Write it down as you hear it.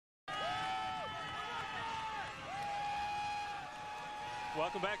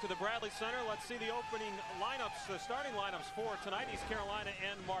Welcome back to the Bradley Center. Let's see the opening lineups, the starting lineups for tonight, East Carolina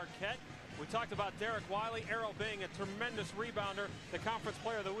and Marquette. We talked about Derek Wiley, Errol being a tremendous rebounder, the conference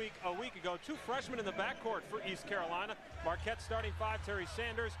player of the week a week ago. Two freshmen in the backcourt for East Carolina. Marquette starting five, Terry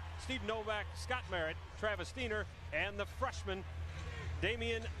Sanders, Steve Novak, Scott Merritt, Travis Diener, and the freshman,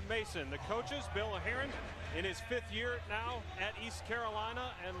 Damian Mason. The coaches, Bill Heron, in his fifth year now at East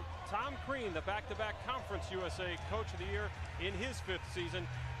Carolina, and Tom Crean, the back-to-back Conference USA Coach of the Year in his fifth season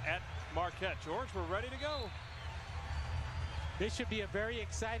at Marquette. George, we're ready to go. This should be a very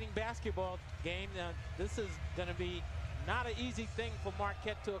exciting basketball game. This is going to be not an easy thing for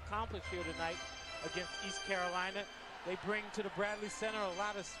Marquette to accomplish here tonight against East Carolina. They bring to the Bradley Center a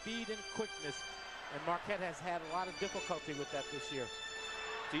lot of speed and quickness, and Marquette has had a lot of difficulty with that this year.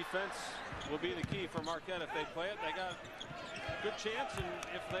 Defense will be the key for Marquette. If they play it, they got a good chance, and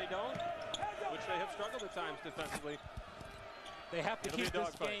if they don't, which they have struggled at times defensively, they have to keep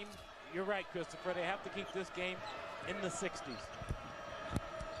this game. You're right, Christopher. They have to keep this game in the 60s.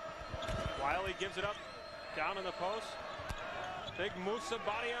 Wiley gives it up down in the post. Big Moussa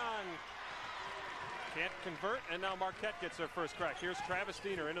Badian can't convert, and now Marquette gets their first crack. Here's Travis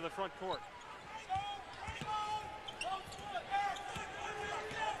Diener into the front court.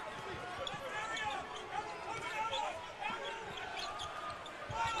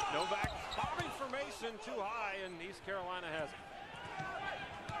 Novak popping for Mason, too high, and East Carolina has it.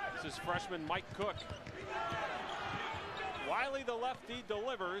 This is freshman Mike Cook. Wiley, the lefty,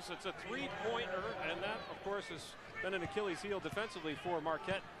 delivers. It's a three-pointer, and that, of course, has been an Achilles heel defensively for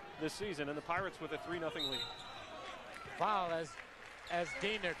Marquette this season, and the Pirates with a 3-0 lead. Foul as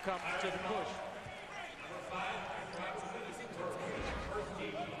Diener comes to the push.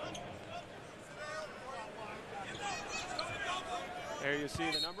 There you see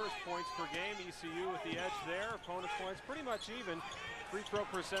the numbers, points per game. ECU with the edge there. Opponent's points pretty much even. Free throw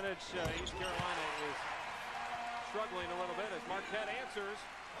percentage, East Carolina is struggling a little bit as Marquette answers.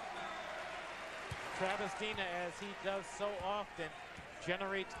 Travis Diener, as he does so often,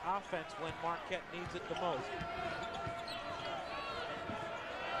 generates offense when Marquette needs it the most.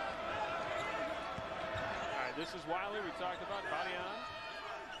 All right, this is Wiley. We talked about Badian.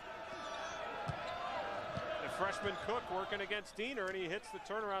 The freshman Cook working against Diener, and he hits the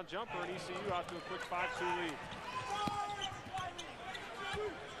turnaround jumper, and ECU out to a quick 5-2 lead.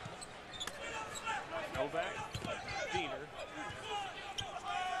 Novak, Diener.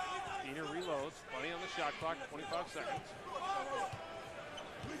 Diener reloads, plenty on the shot clock, 25 seconds.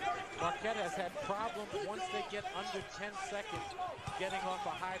 Marquette has had problems once they get under 10 seconds getting off a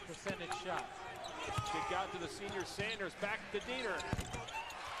high percentage shot. Kick out to the senior Sanders, back to Diener.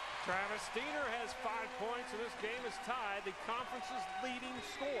 Travis Diener has 5 points, and this game is tied. The conference's leading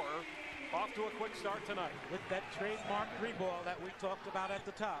scorer off to a quick start tonight. With that trademark three ball that we talked about at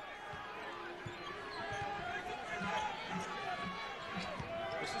the top.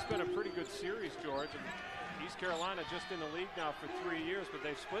 This has been a pretty good series, George. East Carolina just in the league now for 3 years, but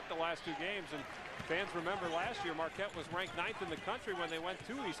they've split the last 2 games. And fans remember last year Marquette was ranked 9th in the country when they went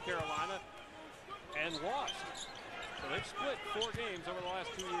to East Carolina and lost. So they've split 4 games over the last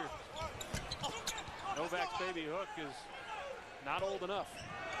 2 years. Novak's baby hook is not old enough.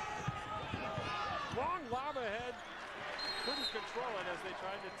 Long lob ahead. Couldn't control it as they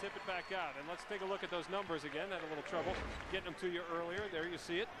tried to tip it back out. And let's take a look at those numbers again. Had a little trouble getting them to you earlier. There you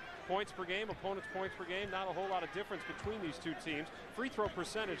see it. Points per game, opponents' points per game. Not a whole lot of difference between these two teams. Free throw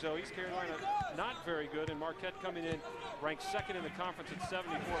percentage, though, East Carolina not very good. And Marquette coming in ranked 2nd in the conference at 74%.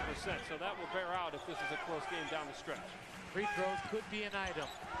 So that will bear out if this is a close game down the stretch. Free throws could be an item.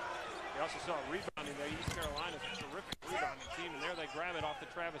 We also saw rebounding there. East Carolina's a terrific rebounding team. And there they grab it off the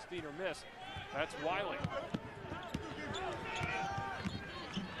Travis Diener miss. That's Wiley.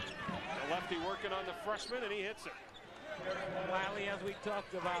 The lefty working on the freshman, and he hits it. Wiley, as we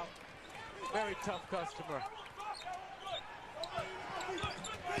talked about, very tough customer.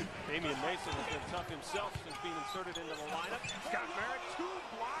 Damian Mason has been tough himself since being inserted into the lineup. Scott Merritt, 2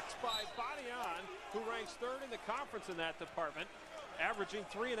 blocks by Badian, who ranks 3rd in the conference in that department, averaging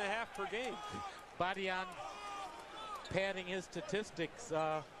 3.5 per game. Badian padding his statistics,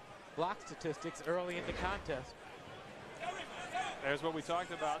 block statistics early in the contest. There's what we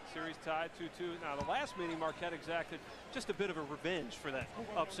talked about, series tied 2-2. Now, the last meeting, Marquette exacted just a bit of a revenge for that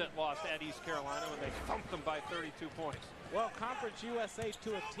upset loss at East Carolina when they thumped them by 32 points. Well, Conference USA to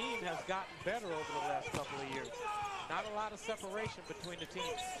a team has gotten better over the last couple of years. Not a lot of separation between the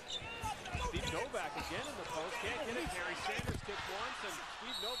teams. Steve Novak again in the post, can't get it. Terry Sanders kicked once, and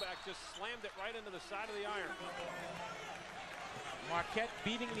Steve Novak just slammed it right into the side of the iron. Marquette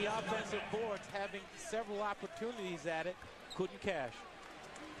beating the offensive boards, having several opportunities at it, couldn't cash.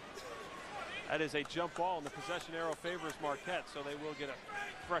 That is a jump ball, and the possession arrow favors Marquette, so they will get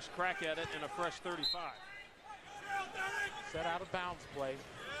a fresh crack at it and a fresh 35. Set out of bounds play.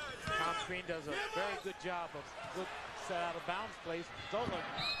 Tom Green does a very good job of good set out of bounds plays. Zola.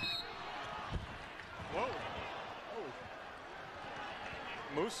 Whoa.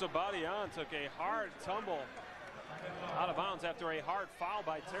 Moussa Badian took a hard tumble out of bounds after a hard foul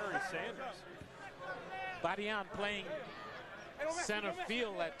by Terry Sanders. Badian playing center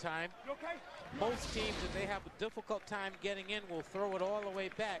field that time. Most teams, if they have a difficult time getting in, will throw it all the way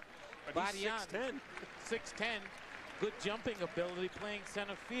back. Badian, 6'10", good jumping ability, playing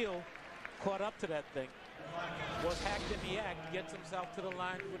center field, caught up to that thing. Was hacked in the act, gets himself to the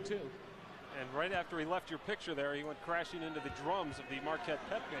line for 2. And right after he left your picture there, he went crashing into the drums of the Marquette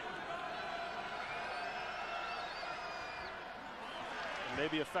Pep game. And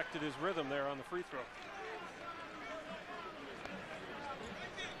maybe affected his rhythm there on the free throw.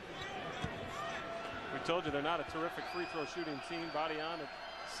 We told you they're not a terrific free throw shooting team. Badian at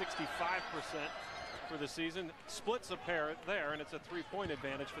 65% for the season. Splits a pair there, and it's a 3-point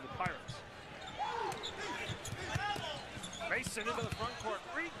advantage for the Pirates. Mason into the front court,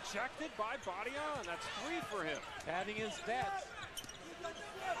 rejected by Badian. That's 3 for him. Adding his stats.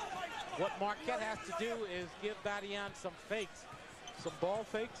 What Marquette has to do is give Badian some fakes, some ball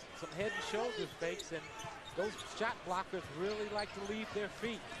fakes, some head and shoulders fakes, and those shot blockers really like to leave their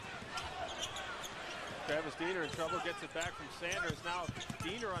feet. Travis Diener in trouble, gets it back from Sanders. Now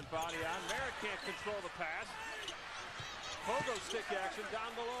Diener on Badian. Merritt can't control the pass. Pogo stick action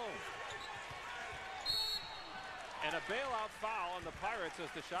down below. And a bailout foul on the Pirates as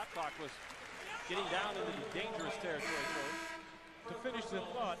the shot clock was getting down into the dangerous territory. To finish the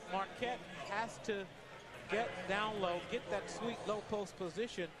thought, Marquette has to get down low, get that sweet low post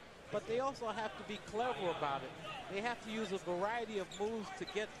position, but they also have to be clever about it. They have to use a variety of moves to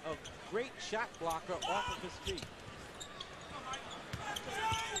get a great shot blocker off of his feet.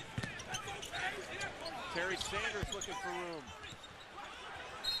 Terry Sanders looking for room.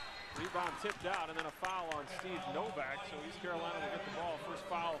 Rebound tipped out, and then a foul on Steve Novak, so East Carolina will get the ball. First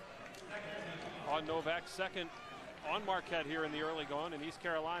foul on Novak, second on Marquette here in the early going, and East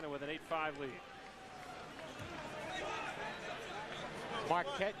Carolina with an 8-5 lead.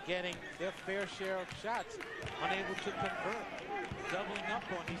 Marquette getting their fair share of shots, unable to convert, doubling up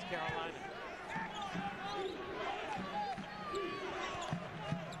on East Carolina.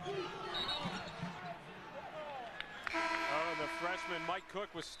 The freshman Mike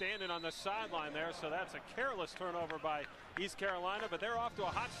Cook was standing on the sideline there, so that's a careless turnover by East Carolina, but they're off to a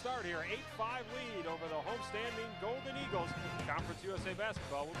hot start here. 8-5 lead over the homestanding Golden Eagles. Conference USA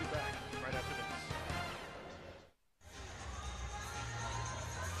basketball. We'll be back right after this.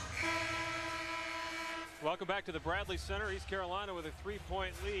 Welcome back to the Bradley Center. East Carolina with a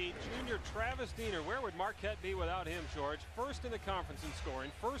 3-point lead. Junior Travis Diener, where would Marquette be without him, George? First in the conference in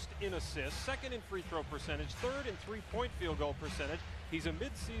scoring, first in assists, second in free throw percentage, third in three-point field goal percentage. He's a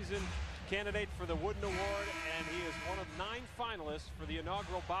midseason candidate for the Wooden Award, and he is one of 9 finalists for the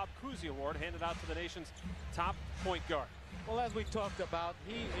inaugural Bob Cousy Award, handed out to the nation's top point guard. Well, as we talked about,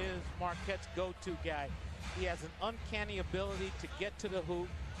 he is Marquette's go-to guy. He has an uncanny ability to get to the hoop,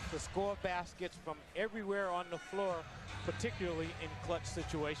 to score baskets from everywhere on the floor, particularly in clutch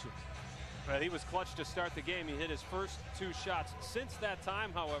situations. He was clutch to start the game. He hit his first 2 shots. Since that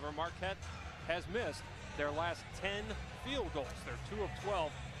time, however, Marquette has missed their last 10 field goals. They're 2 of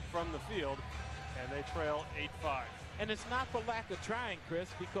 12 from the field, and they trail 8-5. And it's not for lack of trying, Chris,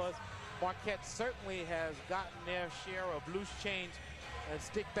 because Marquette certainly has gotten their share of loose change and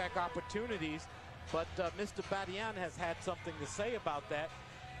stick-back opportunities, but Mr. Badian has had something to say about that.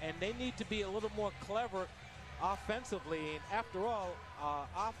 And they need to be a little more clever offensively. And after all,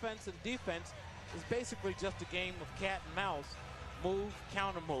 offense and defense is basically just a game of cat and mouse, move,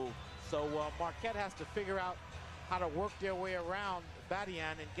 counter move. So Marquette has to figure out how to work their way around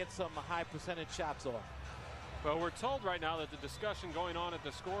Badian and get some high percentage shots off. Well, we're told right now that the discussion going on at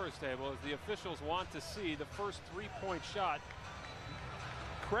the scorer's table is the officials want to see the first 3-point shot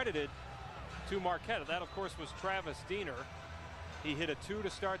credited to Marquette. That, of course, was Travis Diener. He hit a 2 to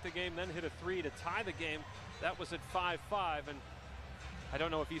start the game, then hit a 3 to tie the game. That was at 5-5, and I don't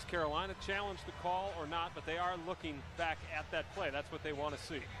know if East Carolina challenged the call or not, but they are looking back at that play. That's what they want to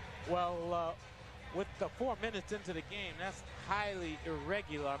see. Well, with the 4 minutes into the game, that's highly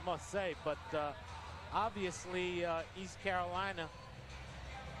irregular, I must say. But obviously, East Carolina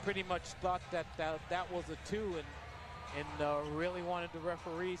pretty much thought that that was a 2 and really wanted the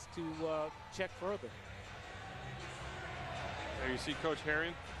referees to check further. There you see Coach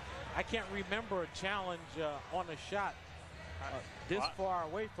Herring. I can't remember a challenge on a shot this far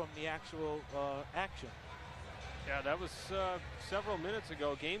away from the actual action. Yeah, that was several minutes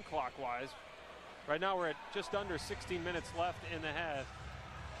ago, game clock-wise. Right now we're at just under 16 minutes left in the half.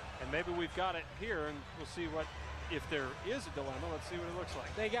 And maybe we've got it here, and we'll see what, if there is a dilemma, let's see what it looks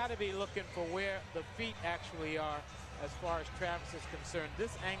like. They got to be looking for where the feet actually are as far as Travis is concerned.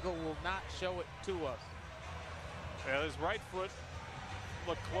 This angle will not show it to us. Yeah, his right foot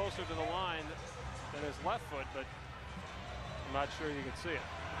looked closer to the line than his left foot, but I'm not sure you can see it.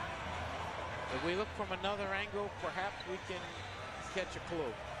 If we look from another angle, perhaps we can catch a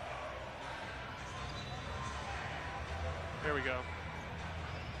clue. There we go.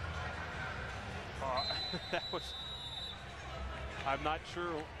 That was, I'm not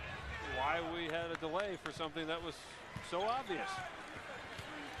sure why we had a delay for something that was so obvious.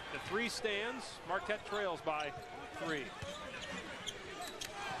 The 3 stands, Marquette trails by 3.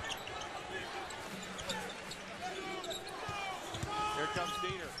 Here comes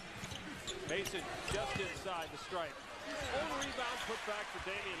Diener. Mason just inside the stripe. Own rebound put back for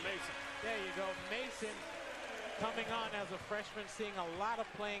Damian Mason. There you go. Mason coming on as a freshman, seeing a lot of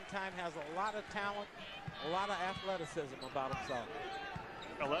playing time, has a lot of talent, a lot of athleticism about himself.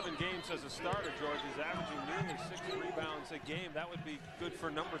 11 games as a starter, George. Is averaging nearly 6 rebounds a game. That would be good for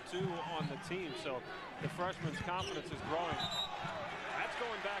number 2 on the team. So the freshman's confidence is growing. That's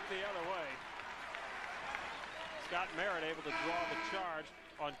going back the other way. Scott Merritt able to draw the charge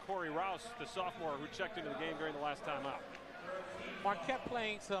on Corey Rouse, the sophomore who checked into the game during the last time out. Marquette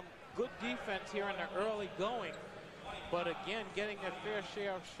playing some good defense here in the early going, but again, getting their fair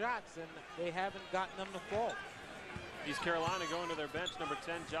share of shots, and they haven't gotten them to fall. East Carolina going to their bench, number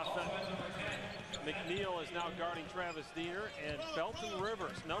 10, Justin McNeil is now guarding Travis Diener, and Belton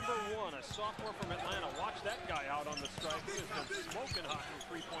Rivers, number 1, a sophomore from Atlanta. Watch that guy out on the strike. He has been smoking hot from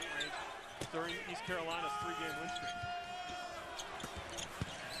three-point range during East Carolina's 3-game win streak.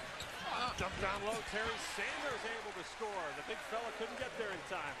 Dump down low, Terry Sanders able to score. The big fella couldn't get there in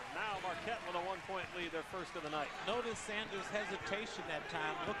time. And now Marquette with a 1-point lead, their first of the night. Notice Sanders' hesitation that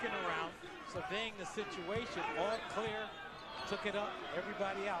time, looking around, surveying the situation, all clear, took it up,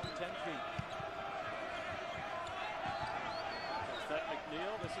 everybody out, 10 feet. Is that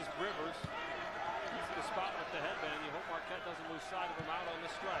McNeil? This is Rivers. Easy to spot with the headband. You hope Marquette doesn't lose sight of him out on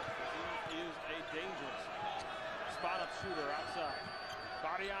the stretch, because he is a dangerous spot-up shooter outside.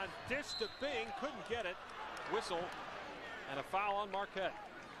 Body on dish to Bing, couldn't get it. Whistle and a foul on Marquette.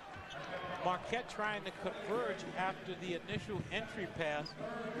 Marquette trying to converge after the initial entry pass.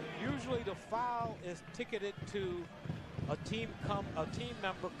 Usually the foul is ticketed to a team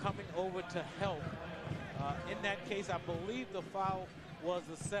member coming over to help. In that case, I believe the foul was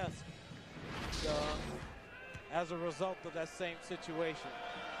assessed as a result of that same situation.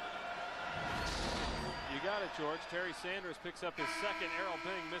 You got it, George. Terry Sanders picks up his second. Errol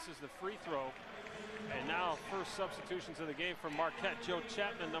Bing misses the free throw. And now first substitutions of the game for Marquette. Joe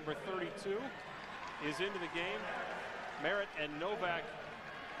Chapman, number 32, is into the game. Merritt and Novak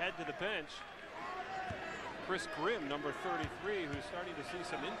head to the bench. Chris Grimm, number 33, who's starting to see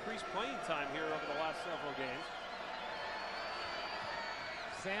some increased playing time here over the last several games.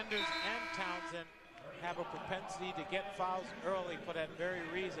 Sanders and Townsend have a propensity to get fouls early for that very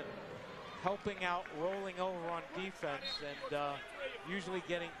reason. Helping out, rolling over on defense, and usually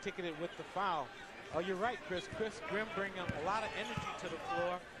getting ticketed with the foul. Oh, you're right, Chris. Chris Grimm bringing a lot of energy to the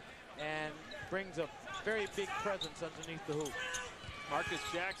floor and brings a very big presence underneath the hoop. Marcus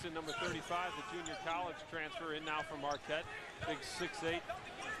Jackson, number 35, the junior college transfer, in now for Marquette. Big 6'8",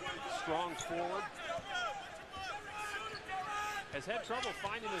 strong forward. Has had trouble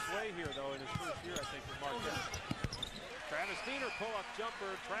finding his way here, though, in his first year, I think, with Marquette. Travis Diener, pull-up jumper.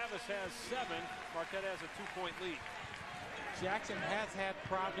 Travis has 7. Marquette has a 2-point lead. Jackson has had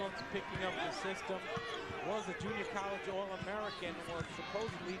problems picking up the system. Was a junior college All-American, was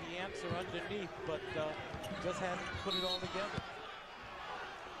supposedly the answer underneath, but just hasn't put it all together.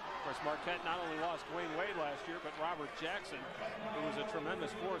 Of course, Marquette not only lost Dwayne Wade last year, but Robert Jackson, who was a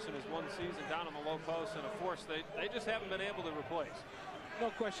tremendous force in his one season down on the low post, and a force they just haven't been able to replace. No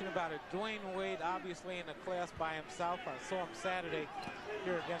question about it. Dwayne Wade, obviously in a class by himself. I saw him Saturday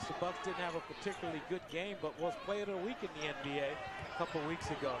here against the Bucks. Didn't have a particularly good game, but was player of the week in the NBA a couple weeks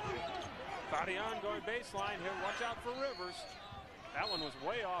ago. Body on, going baseline here. Watch out for Rivers. That one was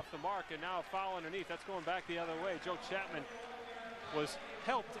way off the mark, and now a foul underneath. That's going back the other way. Joe Chapman was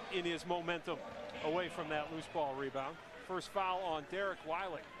helped in his momentum away from that loose ball rebound. First foul on Derek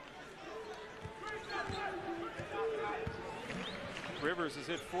Wiley. Rivers has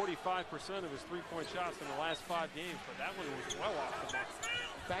hit 45% of his three-point shots in the last 5 games, but that one was well off the mark.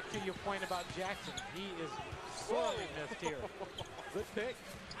 back to your point about Jackson, he is sorely missed here. Good pick.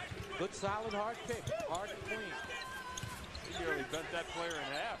 Good, solid, hard pick. Hard and clean. He nearly bent that player in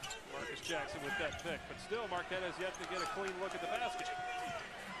half, Marcus Jackson, with that pick. But still, Marquette has yet to get a clean look at the basket.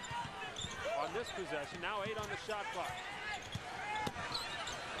 On this possession, now 8 on the shot clock.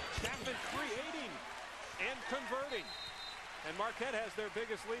 Chapman creating and converting. And Marquette has their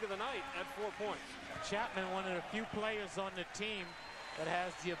biggest lead of the night at 4 points. Chapman, one of the few players on the team that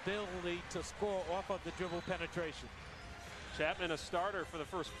has the ability to score off of the dribble penetration. Chapman, a starter for the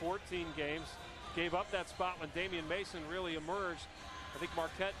first 14 games, gave up that spot when Damian Mason really emerged. I think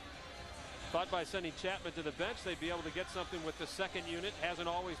Marquette thought by sending Chapman to the bench they'd be able to get something with the second unit. Hasn't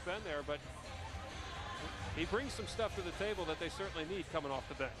always been there, but he brings some stuff to the table that they certainly need coming off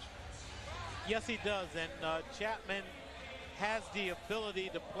the bench. Yes, he does, and Chapman has the ability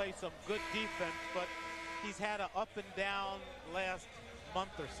to play some good defense, but he's had an up and down last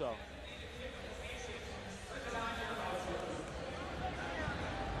month or so.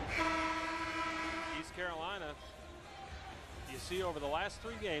 East Carolina, you see over the last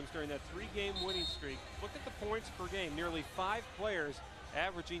 3 games during that 3-game winning streak, look at the points per game, nearly 5 players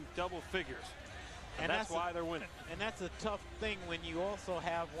averaging double figures. And that's why they're winning. And that's a tough thing when you also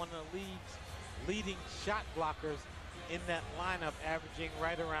have one of the league's leading shot blockers in that lineup, averaging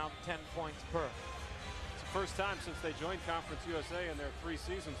right around 10 points per. It's the first time since they joined Conference USA in their 3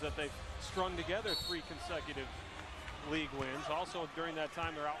 seasons that they've strung together 3 consecutive league wins. Also during that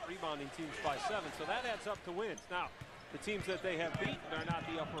time they're out rebounding teams by 7, so that adds up to wins. Now the teams that they have beaten are not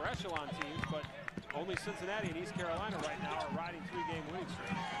the upper echelon teams, but only Cincinnati and East Carolina right now are riding 3-game winning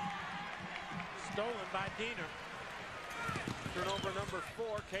streak. Stolen by Diener. Turnover number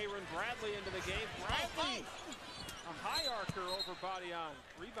 4, Karen Bradley into the game. Bradley, a high arcer over body on.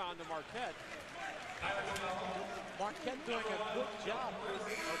 Rebound to Marquette. Marquette doing a good job,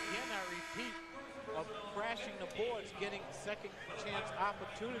 again I repeat, of crashing the boards, getting second chance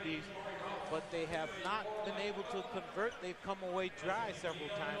opportunities, but they have not been able to convert. They've come away dry several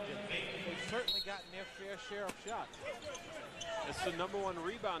times, and they've certainly gotten their fair share of shots. It's the #1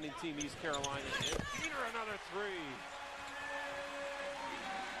 rebounding team, East Carolina. Diener, another 3.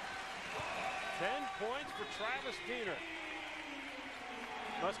 10 points for Travis Diener.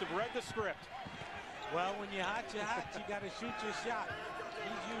 Must have read the script. Well, when you're hot, you got to shoot your shot.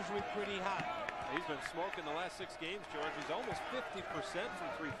 He's usually pretty hot. He's been smoking the last 6 games, George. He's almost 50% from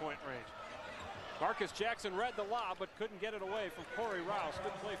 3-point range. Marcus Jackson read the lob, but couldn't get it away from Corey Rouse.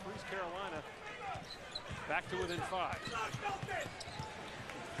 Good play for East Carolina. Back to within 5.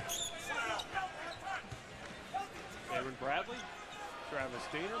 Aaron Bradley, Travis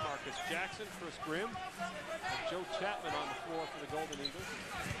Diener, Marcus Jackson, Chris Grimm, and Joe Chapman on the floor for the Golden Eagles.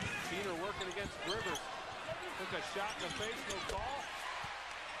 Diener working against Rivers. Took a shot in the face, no call.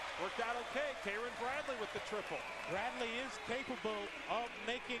 Worked out okay. Karen Bradley with the triple. Bradley is capable of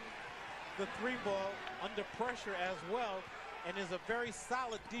making the 3-ball under pressure as well, and is a very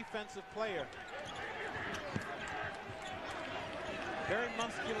solid defensive player. Very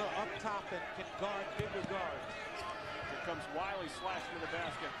muscular up top and can guard bigger guards. Here comes Wiley slashing to the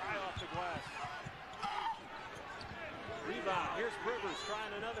basket, high off the glass. Rebound, here's Rivers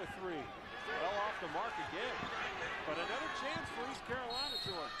trying another 3. Well off the mark again, but another chance for East Carolina,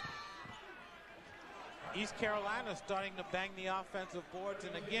 George. East Carolina starting to bang the offensive boards,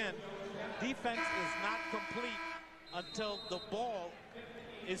 and again, defense is not complete until the ball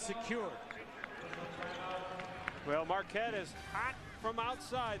is secured. Well, Marquette is hot from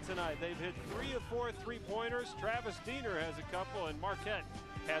outside tonight. They've hit 3 of 4 3-pointers. Travis Diener has a couple, and Marquette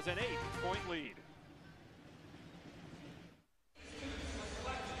has an 8-point lead.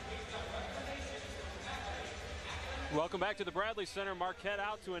 Welcome back to the Bradley Center. Marquette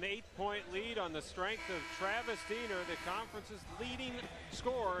out to an 8-point lead on the strength of Travis Diener, the conference's leading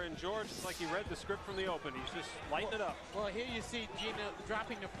scorer. And George, it's like he read the script from the open. He's just lighting it up. Well, here you see Diener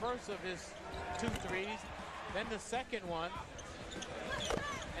dropping the first of his 2 threes, then the second one.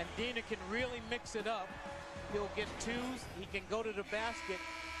 And Diener can really mix it up. He'll get 2s, he can go to the basket.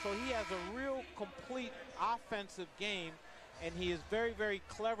 So he has a real complete offensive game, and he is very, very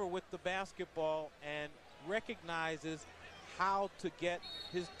clever with the basketball and recognizes how to get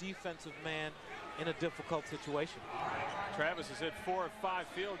his defensive man in a difficult situation. Travis has hit 4 of 5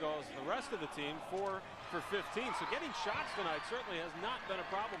 field goals. The rest of the team 4 for 15. So getting shots tonight certainly has not been a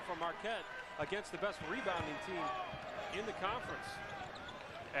problem for Marquette against the best rebounding team in the conference.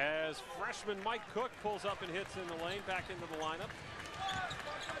 As freshman Mike Cook pulls up and hits in the lane, back into the lineup.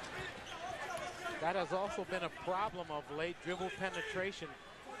 That has also been a problem of late, dribble penetration.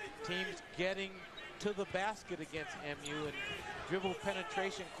 Teams getting to the basket against MU, and dribble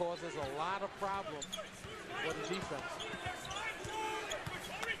penetration causes a lot of problems for the defense.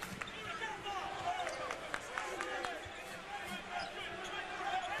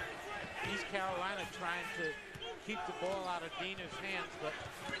 East Carolina trying to keep the ball out of Diener's hands, but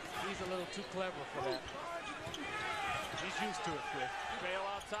he's a little too clever for that. He's used to it, Chris.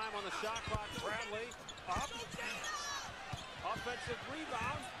 Bailout time on the shot clock. Bradley up. Offensive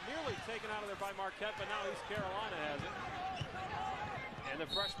rebound. Nearly taken out of there by Marquette, but now East Carolina has it. And the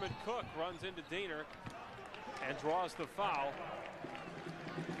freshman Cook runs into Diener and draws the foul.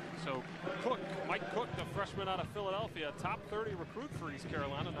 So Cook, Mike Cook, the freshman out of Philadelphia, top 30 recruit for East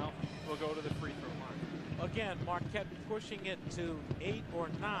Carolina, now will go to the free throw line. Again, Marquette pushing it to 8 or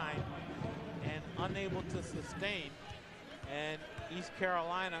 9 and unable to sustain. And East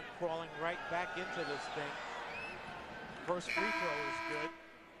Carolina crawling right back into this thing. First free throw is good.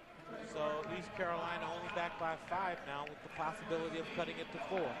 So East Carolina only back by 5 now with the possibility of cutting it to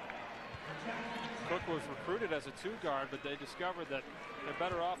 4. Cook was recruited as a 2 guard, but they discovered that they're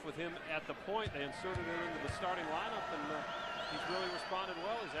better off with him at the point. They inserted him into the starting lineup, and he's really responded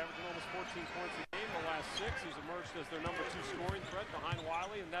well. He's averaging almost 14 points a game the last 6. He's emerged as their #2 scoring threat behind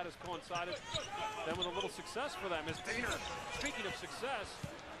Wiley, and that has coincided then with a little success for them. As Diener, speaking of success,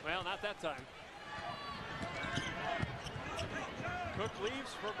 well, not that time. Cook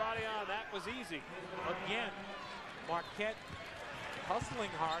leaves for body on. That was easy. Again, Marquette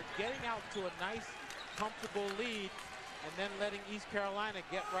hustling hard, getting out to a nice, comfortable lead, and then letting East Carolina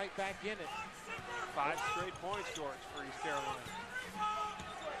get right back in it. 5 straight points, George, for East Carolina.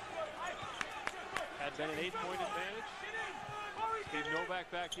 Had been an 8-point advantage. Steve Novak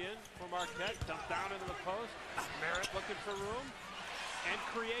back in for Marquette. Dumped down into the post. Merritt looking for room and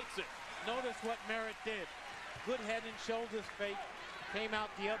creates it. Notice what Merritt did. Good head and shoulders fake. Came out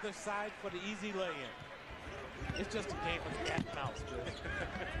the other side for the easy lay-in. It's just a game of cat and mouse,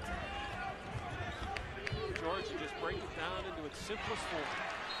 George, you just break it down into its simplest form.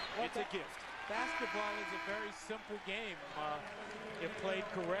 Well, it's a gift. Basketball is a very simple game if played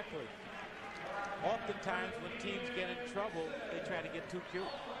correctly. Oftentimes when teams get in trouble, they try to get too cute.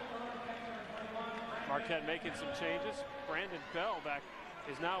 Marquette making some changes. Brandon Bell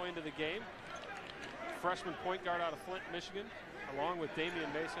is now into the game. Freshman point guard out of Flint, Michigan, along with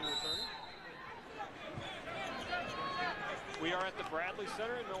Damian Mason returning. We are at the Bradley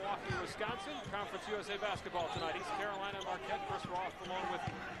Center in Milwaukee, Wisconsin. Conference USA basketball tonight. East Carolina, Marquette, Chris Roth, along with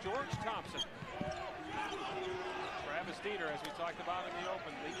George Thompson. Travis Diener, as we talked about in the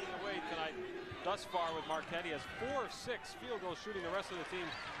open, leading the way tonight thus far with Marquette. He has 4 of 6 field goal shooting. The rest of the team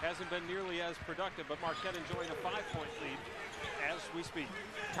hasn't been nearly as productive, but Marquette enjoying a 5-point lead as we speak.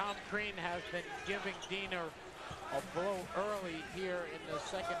 Tom Crean has been giving Diener a blow early here in the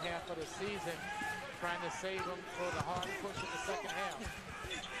second half of the season, trying to save him for the hard push in the second half.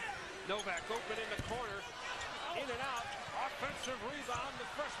 Novak open in the corner, in and out, offensive rebound to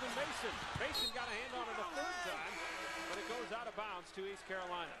freshman Mason. Mason got a hand on it a 3rd time, but it goes out of bounds to East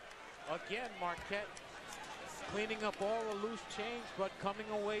Carolina. Again, Marquette cleaning up all the loose change, but coming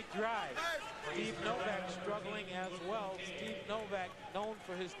away dry. Steve Novak struggling as well. Steve Novak, known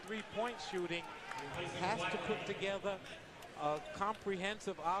for his 3-point shooting, has to put together a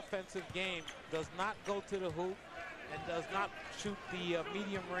comprehensive offensive game, does not go to the hoop, and does not shoot the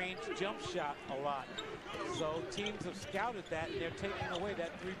medium-range jump shot a lot. So teams have scouted that, and they're taking away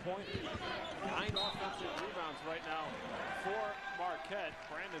that 3-point. 9 offensive rebounds right now for Marquette.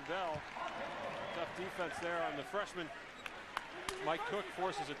 Brandon Bell, tough defense there on the freshman. Mike Cook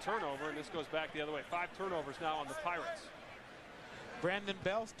forces a turnover, and this goes back the other way. 5 turnovers now on the Pirates. Brandon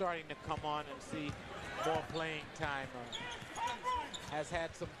Bell starting to come on and see more playing time. Has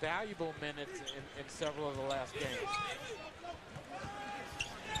had some valuable minutes in several of the last games.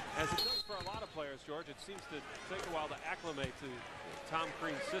 As it does for a lot of players, George, it seems to take a while to acclimate to Tom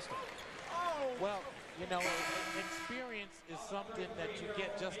Crean's system. Well, you know, experience is something that you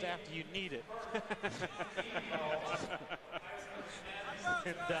get just after you need it.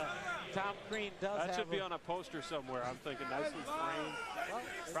 And Tom Crean does that should be on a poster somewhere, I'm thinking, nicely framed. Well,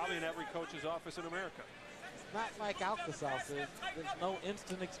 probably in every coach's office in America. It's not like Alka-Seltz. There's no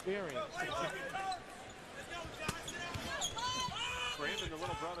instant experience. Brandon, the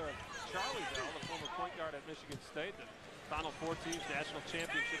little brother of Charlie Bell, the former point guard at Michigan State, the Final Four teams, national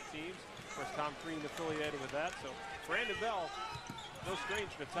championship teams. Of course, Tom Crean affiliated with that. So Brandon Bell, no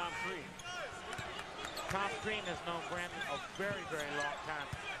stranger to Tom Crean. Tom Crean has known Brandon a very, very long time.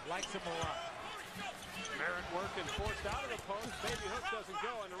 Likes him a lot. Merritt working, forced out of the post. Baby Hook doesn't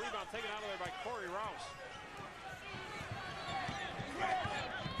go, and the rebound taken out of there by Corey Rouse.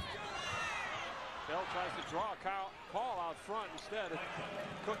 Bell tries to draw a call out front instead.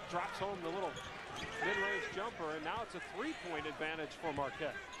 Cook drops home the little mid-range jumper, and now it's a three-point advantage for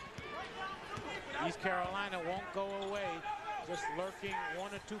Marquette. East Carolina won't go away, just lurking 1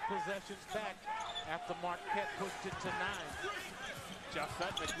 or 2 possessions back after Marquette pushed it to 9.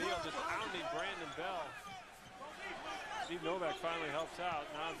 Jaffet McNeil just pounding Brandon Bell. Steve Novak finally helps out.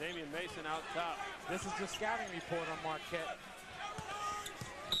 Now Damian Mason out top. This is the scouting report on Marquette.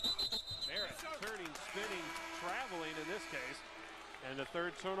 Merritt turning, spinning, traveling in this case. And the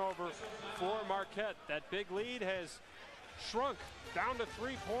third turnover for Marquette. That big lead has shrunk down to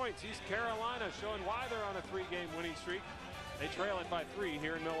 3 points. East Carolina showing why they're on a 3-game winning streak. They trail it by 3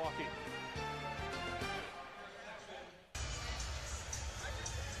 here in Milwaukee.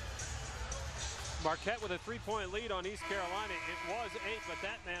 Marquette with a 3-point lead on East Carolina. It was 8, but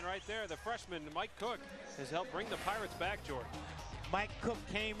that man right there, the freshman Mike Cook, has helped bring the Pirates back, Jordan. Mike Cook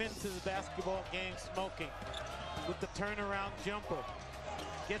came into the basketball game smoking with the turnaround jumper.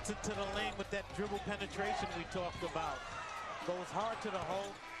 Gets into the lane with that dribble penetration we talked about. Goes hard to the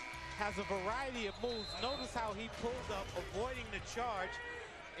hole. Has a variety of moves. Notice how he pulled up, avoiding the charge,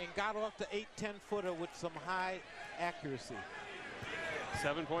 and got off the 8-10 footer with some high accuracy.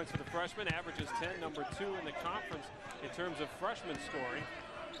 7 points for the freshman, averages 10, number 2 in the conference in terms of freshman scoring.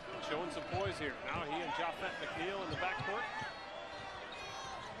 Showing some poise here. Now he and Jaffet McNeil in the backcourt.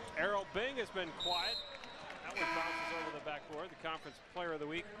 Errol Bing has been quiet. That one bounces over the backboard. The conference player of the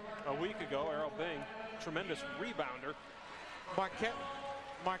week a week ago, Errol Bing, tremendous rebounder.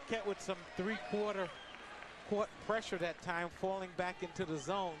 Marquette with some three-quarter court pressure that time, falling back into the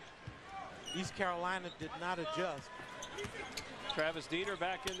zone. East Carolina did not adjust. Travis Diener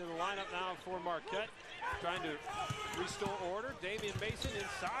back into the lineup now for Marquette, trying to restore order. Damian Mason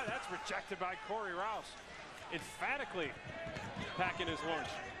inside. That's rejected by Corey Rouse. Emphatically packing his lunch.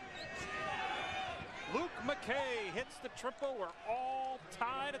 Luke McKay hits the triple. We're all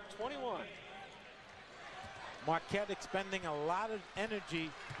tied at 21. Marquette expending a lot of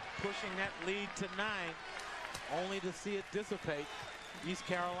energy, pushing that lead to 9, only to see it dissipate. East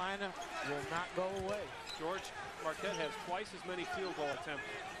Carolina will not go away. George, Marquette has twice as many field goal attempts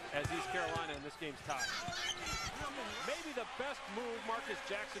as East Carolina, and this game's tied. Maybe the best move Marcus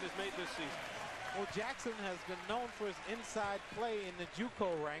Jackson has made this season. Well, Jackson has been known for his inside play in the JUCO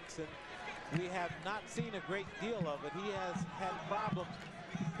ranks, and we have not seen a great deal of it. He has had problems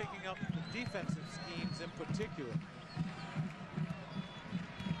picking up the defensive schemes in particular.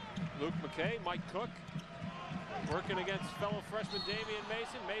 Luke McKay, Mike Cook, working against fellow freshman Damian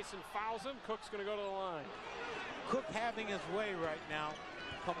Mason. Mason fouls him. Cook's going to go to the line. Cook having his way right now,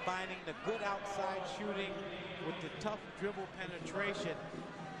 combining the good outside shooting with the tough dribble penetration.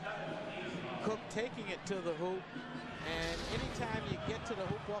 Cook taking it to the hoop, and anytime you get to the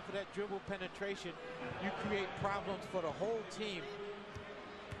hoop off of that dribble penetration, you create problems for the whole team.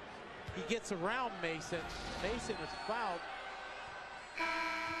 He gets around Mason. Mason is fouled.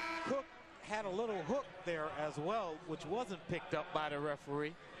 Cook had a little hook there as well, which wasn't picked up by the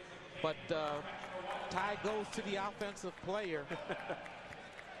referee. But tie goes to the offensive player.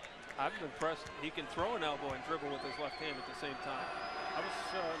 I'm impressed. He can throw an elbow and dribble with his left hand at the same time. That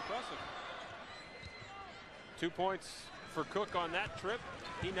was impressive. 2 points for Cook on that trip.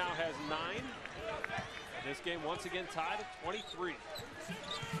 He now has 9. This game once again tied at 23.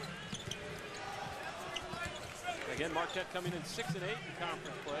 Again, Marquette coming in 6-8 in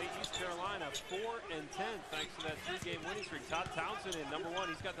conference play. East Carolina 4-10 thanks to that 3-game winning streak. Todd Townsend in number 1.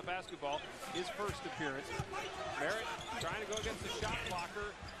 He's got the basketball. His first appearance. Merritt trying to go against the shot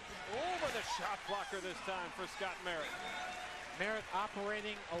blocker. Over the shot blocker this time for Scott Merritt. Merritt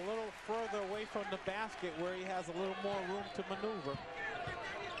operating a little further away from the basket where he has a little more room to maneuver.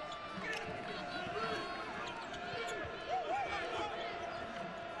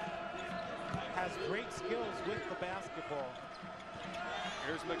 Has great skills with the basketball.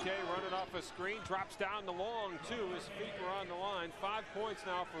 Here's McKay running off a screen, drops down the long 2. His feet were on the line. 5 points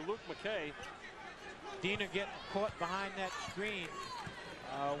now for Luke McKay. Diener getting caught behind that screen.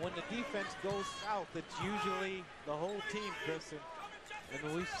 When the defense goes south, it's usually the whole team, Chris,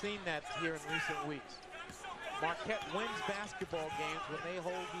 and we've seen that here in recent weeks. Marquette wins basketball games when they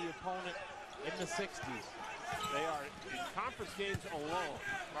hold the opponent in the 60s. They are, in conference games alone,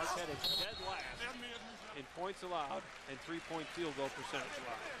 Marquette is dead last in points allowed and 3-point field goal percentage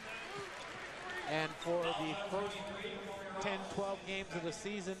allowed. And for the first 10, 12 games of the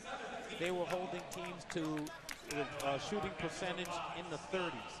season, they were holding teams to a shooting percentage in the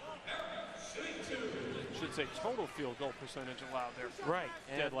 30s. Should say total field goal percentage allowed there. Right.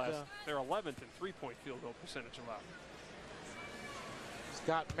 Dead last. They're 11th in 3-point field goal percentage allowed.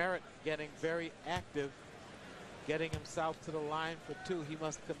 Scott Merritt getting very active, getting himself to the line for two. He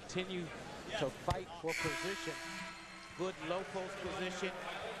must continue to fight for position. Good low post position,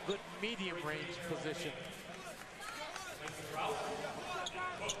 good medium range position.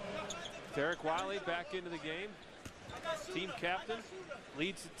 Derek Wiley back into the game. Team captain,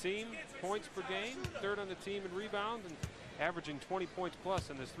 leads the team points per game, third on the team in rebounds, and averaging 20 points plus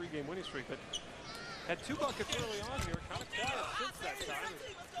in this 3-game winning streak. But had 2 buckets early on here, kind of quiet since that time.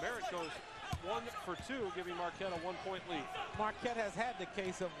 Merritt goes 1 for 2, giving Marquette a 1-point lead. Marquette has had the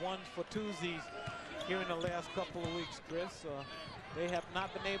case of 1-for-2s here in the last couple of weeks, Chris. They have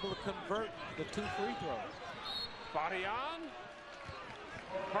not been able to convert the 2 free throws. Body on,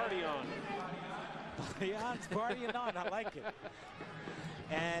 party on. Beyond's partying on, I like it.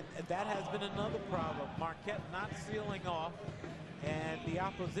 And that has been another problem. Marquette not sealing off, and the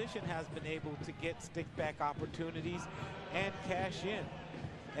opposition has been able to get stick-back opportunities and cash in.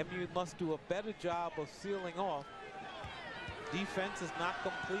 MU must do a better job of sealing off. Defense is not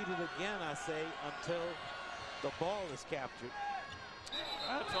completed again, I say, until the ball is captured.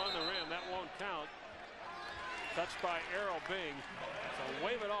 That's on the rim, that won't count. Touched by Errol Bing, so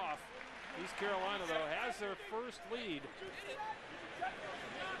wave it off. East Carolina, though, has their first lead.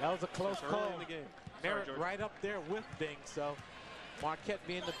 That was a close call. In the game. Merritt right up there with Bing, so Marquette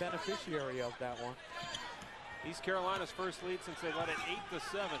being the beneficiary of that one. East Carolina's first lead since they led it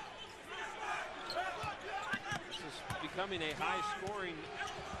 8-7. This is becoming a high-scoring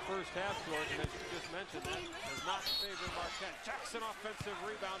first half, George, and as you just mentioned, that does not favor Marquette. Jackson offensive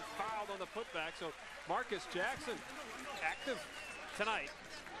rebound, fouled on the putback, so Marcus Jackson active tonight.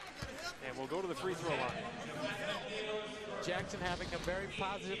 And we'll go to the free throw line. Jackson having a very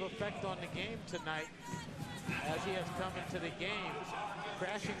positive effect on the game tonight as he has come into the game,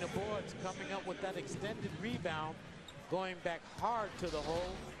 crashing the boards, coming up with that extended rebound, going back hard to the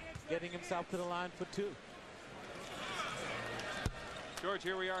hole, getting himself to the line for 2. George,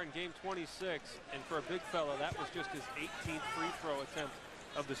 here we are in game 26, and for a big fella, that was just his 18th free throw attempt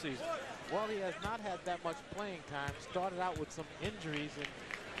of the season. Well, he has not had that much playing time. Started out with some injuries and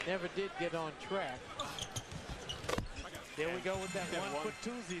never did get on track. There we go with that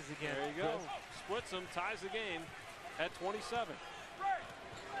 1-for-2s again. There you go. Splits them, ties the game at 27.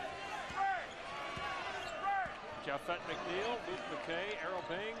 Japhett McNeil, Luke McKay, Errol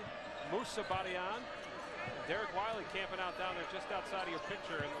Bing, Moussa Badian, Derek Wiley camping out down there just outside of your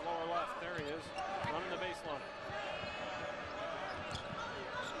picture in the lower left. There he is, running the baseline.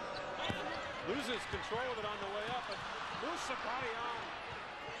 Loses control of it on the way up, but Moussa Badian,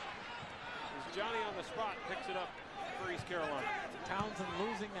 Johnny on the spot, picks it up for East Carolina. Townsend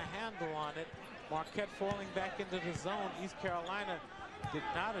losing the handle on it. Marquette falling back into the zone. East Carolina did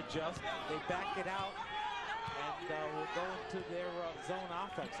not adjust. They back it out and will go into their zone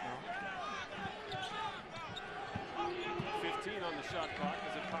offense now. 15 on the shot clock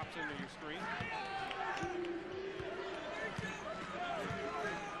as it pops into your screen.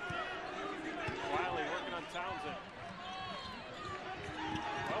 Wiley working on Townsend.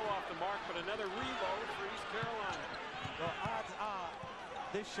 Well off the mark, but another reload for East Carolina. Well, odds are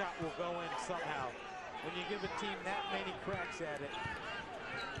this shot will go in somehow. When you give a team that many cracks at it,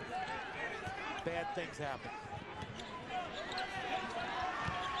 bad things happen.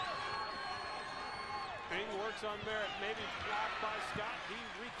 Bing works on Merritt, maybe blocked by Scott. He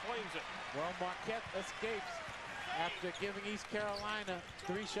reclaims it. Well, Marquette escapes after giving East Carolina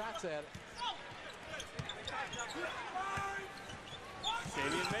 3 shots at it.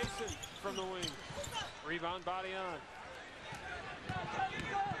 Damian Mason from the wing. Rebound, body on.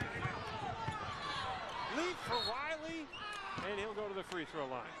 Lead for Wiley, and he'll go to the free throw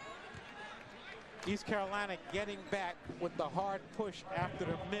line. East Carolina getting back with the hard push after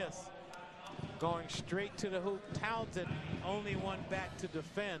the miss. Going straight to the hoop. Townsend only one back to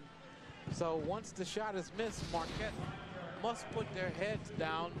defend. So once the shot is missed, Marquette must put their heads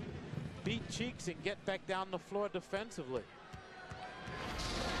down, beat cheeks, and get back down the floor defensively.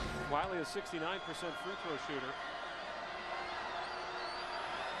 Wiley is 69% free throw shooter.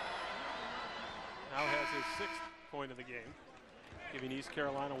 Now has his 6th point of the game, giving East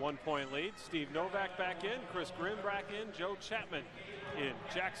Carolina 1-point lead. Steve Novak back in, Chris Grimm back in, Joe Chapman in.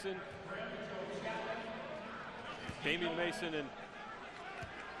 Jackson, Damian Mason, and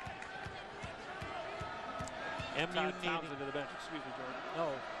MU Townsend to the bench. Excuse me, Jordan. No,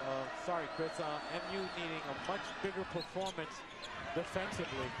 sorry, Chris. MU needing a much bigger performance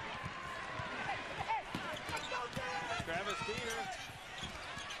defensively. Travis Dieter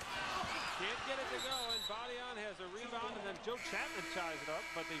can't get it to go, and Badian has a rebound, and then Joe Chapman ties it up,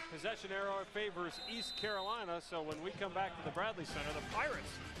 but the possession arrow favors East Carolina. So when we come back to the Bradley Center, the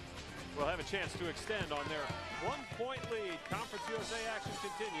Pirates will have a chance to extend on their 1-point lead. Conference USA action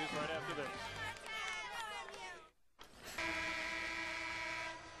continues right after this.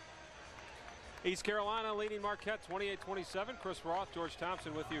 East Carolina leading Marquette 28-27. Chris Roth, George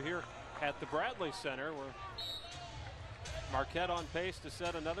Thompson with you here at the Bradley Center, where Marquette on pace to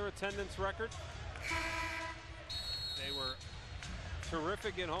set another attendance record. They were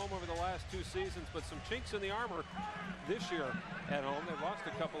terrific at home over the last 2 seasons, but some chinks in the armor this year at home. They've lost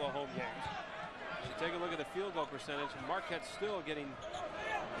a couple of home games. You take a look at the field goal percentage. Marquette's still getting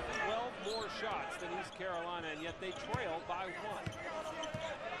 12 more shots than East Carolina, and yet they trail by 1.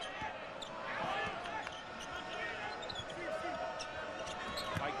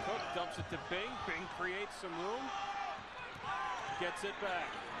 Mike Cook dumps it to Bing. Bing creates some room. Gets it back.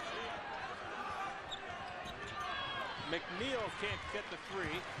 McNeil can't get the 3.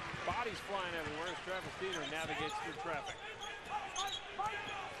 Bodies flying everywhere as Travis Diener navigates through traffic.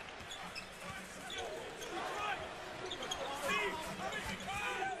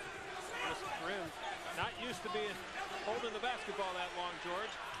 Grim, not used to being holding the basketball that long,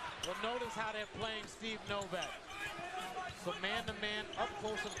 George. Well, notice how they're playing Steve Novak. So man-to-man,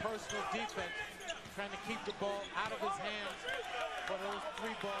 up-close and personal defense, trying to keep the ball out of his hands for those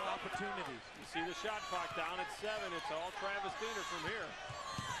 3-ball opportunities. You see the shot clock down at 7. It's all Travis Diener from here.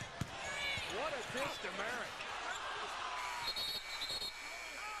 What a dish to Merritt.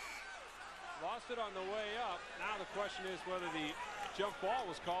 Lost it on the way up. Now the question is whether the jump ball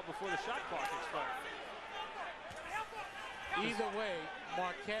was called before the shot clock expired. Either way,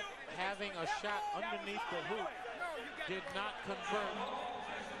 Marquette having a shot underneath the hoop did not convert.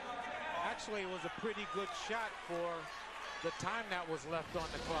 Actually, it was a pretty good shot for the time that was left on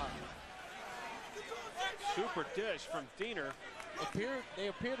the clock. Super dish from Diener. They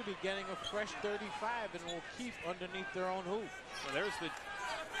appear to be getting a fresh 35 and will keep underneath their own hoop. Well, there's the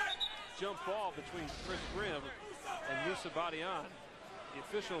jump ball between Chris Grimm and Musa Badian. The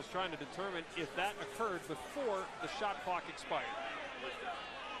officials trying to determine if that occurred before the shot clock expired.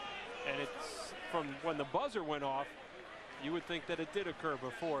 And it's from when the buzzer went off, you would think that it did occur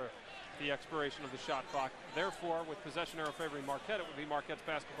before the expiration of the shot clock. Therefore, with possession arrow favoring Marquette, it would be Marquette's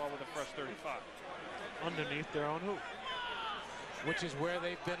basketball with a fresh 35. Underneath their own hoop, which is where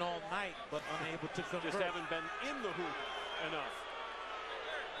they've been all night, but unable to convert. Just haven't been in the hoop enough.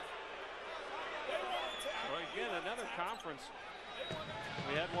 Well, again, another conference.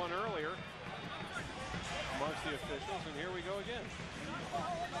 We had one earlier amongst the officials, and here we go again.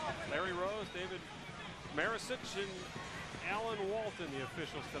 Larry Rose, David Marisic, and Alan Walton, the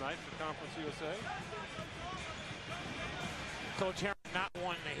officials tonight for Conference USA. Coach Herring not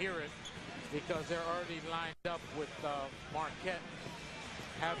wanting to hear it because they're already lined up with Marquette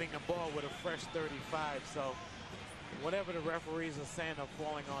having the ball with a fresh 35. So whatever the referees are saying are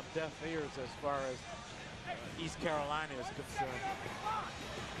falling on deaf ears as far as East Carolina is concerned.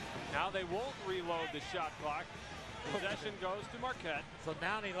 Now they won't reload the shot clock. Possession goes to Marquette. So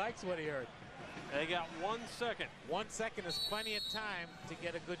now he likes what he heard. They got 1 second. 1 second is plenty of time to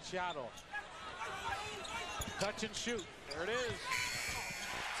get a good shot off. Touch and shoot. There it is.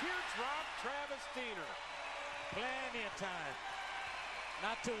 Teardrop Travis Diener. Plenty of time.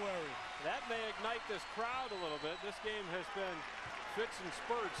 Not to worry. That may ignite this crowd a little bit. This game has been fits and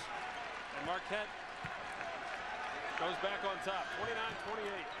spurts. And Marquette goes back on top. 29-28.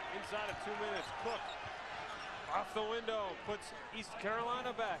 Inside of 2 minutes. Cook off the window puts East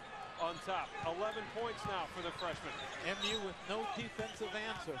Carolina back on top. 11 points now for the freshman. MU with no defensive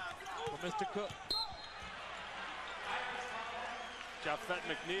answer for Mr. Cook. Japheth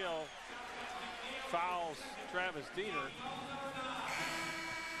McNeil fouls Travis Diener.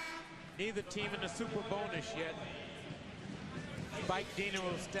 Neither team in the super bonus yet. Spike Diener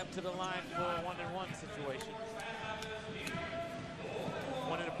will step to the line for a 1-on-1 situation.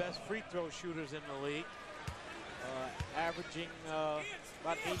 One of the best free throw shooters in the league. Averaging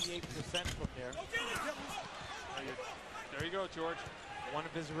about 88% from there. There you go, George. One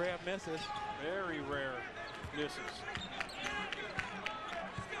of his rare misses. Very rare misses.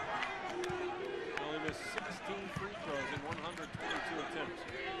 He only missed 16 free throws in 122 attempts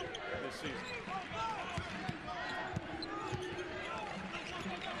this season.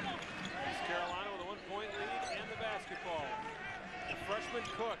 East Carolina with a 1-point lead and the basketball. The freshman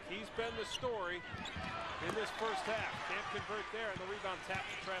Cook, he's been the story in this first half. Can't convert there, and the rebound tap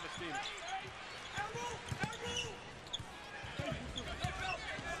to Travis Diener.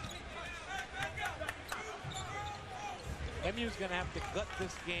 MU's going to have to gut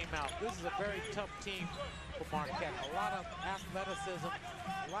this game out. This is a very tough team for Marquette. A lot of athleticism,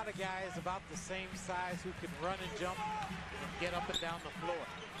 a lot of guys about the same size who can run and jump and get up and down the floor.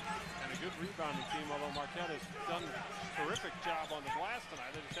 And a good rebounding team, although Marquette has done a terrific job on the glass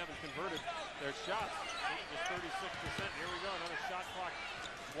tonight. They just haven't converted their shots. Just 36%. Here we go, another shot clock.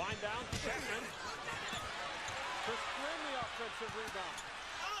 Wind down, Chapman. Extremely offensive rebound.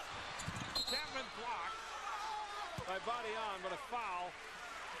 Chapman blocked by Badian, but a foul.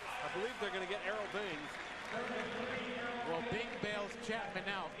 I believe they're going to get Errol Bing. Well, Bing bails Chapman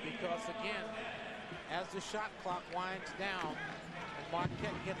out because, again, as the shot clock winds down and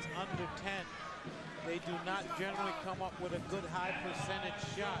Marquette gets under 10, they do not generally come up with a good high percentage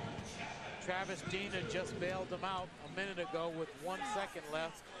shot. Travis Diener just bailed them out a minute ago with 1 second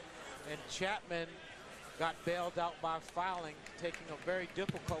left, and Chapman got bailed out by fouling, taking a very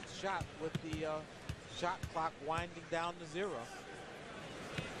difficult shot with the shot clock winding down to 0.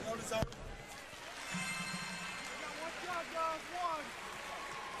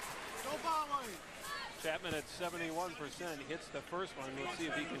 Chapman at 71%. He hits the first one. We'll see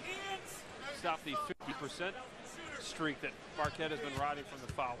if he can stop the 50% streak that Marquette has been riding from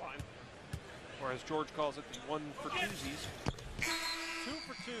the foul line. Or as George calls it, the 1 for twosies. 2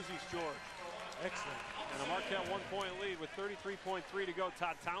 for twosies, George. Excellent. And a Marquette 1-point lead with 33.3 to go.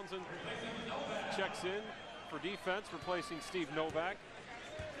 Todd Townsend checks in for defense, replacing Steve Novak.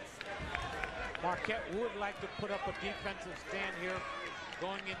 Marquette would like to put up a defensive stand here,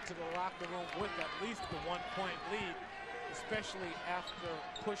 going into the locker room with at least the 1-point lead, especially after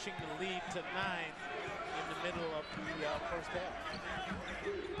pushing the lead to 9 in the middle of the first half.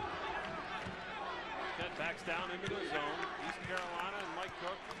 Marquette backs down into the zone. East Carolina and Mike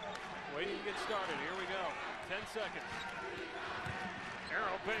Cook waiting to get started. Here we go. 10 seconds.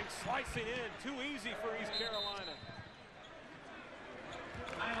 Errol Bing slicing in. Too easy for East Carolina.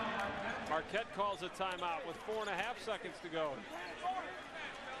 Marquette calls a timeout with 4.5 seconds to go.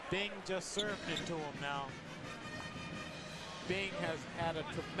 Bing just served it to him now. Bing has had a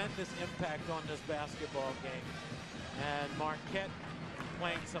tremendous impact on this basketball game. And Marquette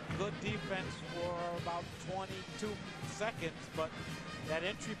playing some good defense for about 22 seconds, but that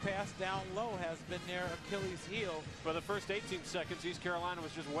entry pass down low has been their Achilles heel. For the first 18 seconds, East Carolina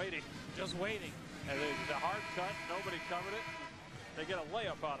was just waiting. Just waiting. And the hard cut, nobody covered it. They get a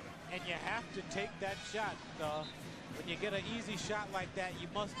layup out of it. And you have to take that shot. When you get an easy shot like that, you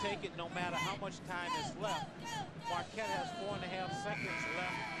must take it no matter how much time is left. Marquette has 4.5 seconds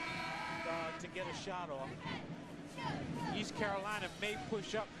left to get a shot off. East Carolina may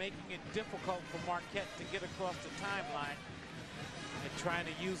push up, making it difficult for Marquette to get across the timeline and trying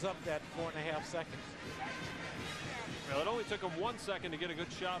to use up that 4.5 seconds. Well, it only took them 1 second to get a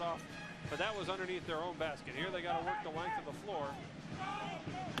good shot off, but that was underneath their own basket. Here they got to work the length of the floor.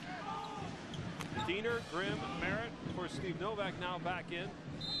 Diener, Grimm, Merritt, of course Steve Novak now back in,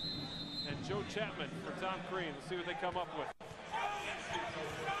 and Joe Chapman for Tom Crean. Let's see what they come up with.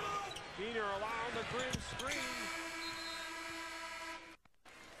 Diener allowing the Grimm screen.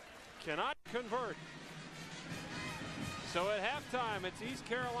 Cannot convert. So at halftime, it's East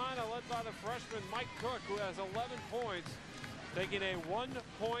Carolina led by the freshman Mike Cook, who has 11 points, taking a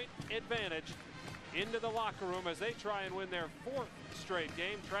 1-point advantage into the locker room as they try and win their 4th straight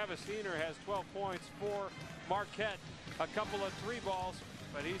game. Travis Diener has 12 points for Marquette. A couple of 3 balls,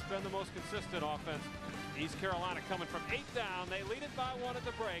 but he's been the most consistent offense. East Carolina coming from 8 down. They lead it by 1 at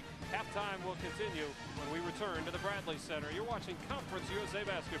the break. Halftime will continue when we return to the Bradley Center. You're watching Conference USA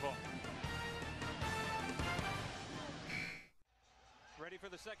Basketball. Ready for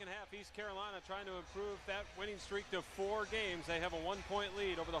the second half. East Carolina trying to improve that winning streak to 4 games. They have a 1-point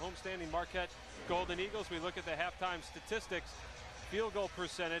lead over the homestanding Marquette Golden Eagles. We look at the halftime statistics. Field goal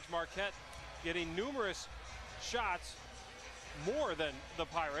percentage, Marquette getting numerous shots, more than the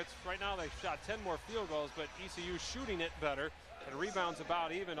Pirates. Right now they've shot 10 more field goals, but ECU shooting it better. And rebounds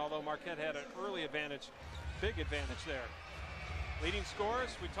about even, although Marquette had an early advantage, big advantage there. Leading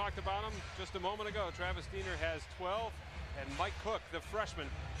scorers, we talked about them just a moment ago. Travis Diener has 12. And Mike Cook, the freshman,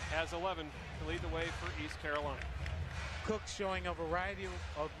 has 11 to lead the way for East Carolina. Cook showing a variety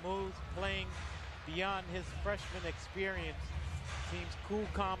of moves, playing beyond his freshman experience. Seems cool,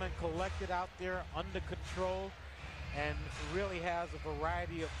 calm, and collected out there, under control, and really has a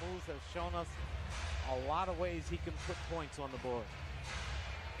variety of moves that have shown us a lot of ways he can put points on the board.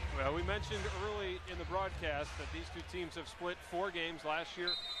 Well, we mentioned early in the broadcast that these two teams have split 4 games last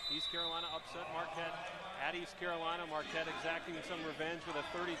year. East Carolina upset Marquette at East Carolina. Marquette exacting some revenge with a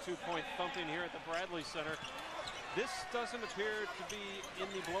 32-point thumping here at the Bradley Center. This doesn't appear to be in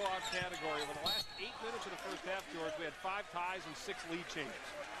the blowout category. Over the last 8 minutes of the first half, George, we had 5 ties and 6 lead changes.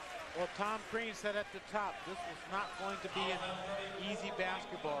 Well, Tom Crean said at the top, this was not going to be an easy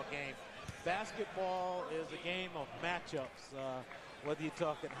basketball game. Basketball is a game of matchups, whether you're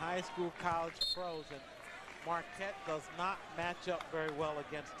talking high school, college, pros, and Marquette does not match up very well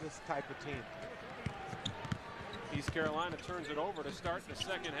against this type of team. East Carolina turns it over to start the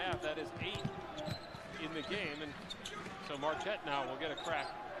second half. That is 8 in the game, and so Marquette now will get a crack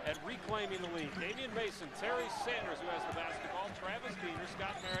at reclaiming the lead. Damian Mason, Terry Sanders, who has the basketball, Travis Diener,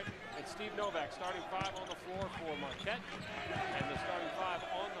 Scott Merritt, and Steve Novak. Starting 5 on the floor for Marquette, and the starting 5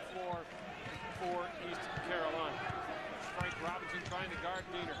 on the floor for East Carolina. Frank Robinson trying to guard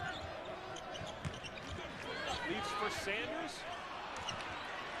Diener. Leads for Sanders.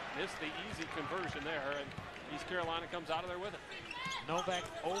 Missed the easy conversion there, and East Carolina comes out of there with it. Novak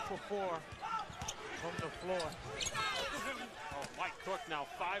 0 for 4 from the floor. Oh, Mike Cook now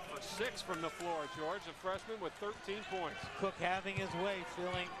 5 for 6 from the floor, George, a freshman with 13 points. Cook having his way,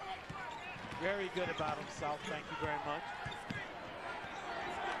 feeling very good about himself. Thank you very much.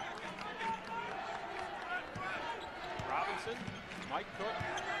 Robinson, Mike Cook,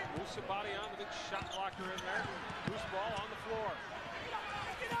 moves the body onto the shot blocker in there. Loose ball on the floor.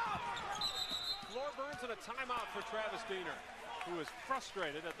 Floor burns and a timeout for Travis Diener, who is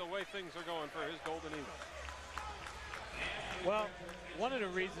frustrated at the way things are going for his Golden Eagles. Well, one of the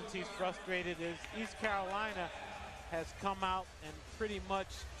reasons he's frustrated is East Carolina has come out and pretty much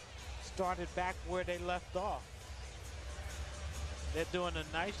started back where they left off. They're doing a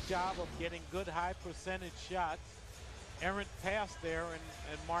nice job of getting good high percentage shots. Errant pass there,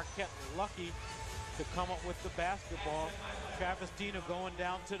 and Marquette lucky to come up with the basketball. Travis Diener going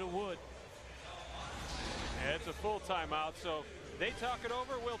down to the wood. Yeah, it's a full timeout, so they talk it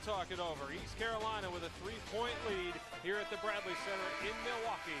over, we'll talk it over. East Carolina with a 3-point lead here at the Bradley Center in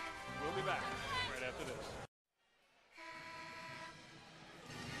Milwaukee. We'll be back right after this.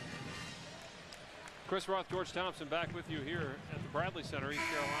 Chris Roth, George Thompson back with you here at the Bradley Center. East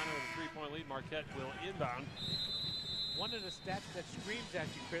Carolina with a 3-point lead. Marquette will inbound. One of the stats that screams at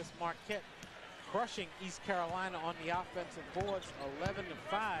you, Chris, Marquette crushing East Carolina on the offensive boards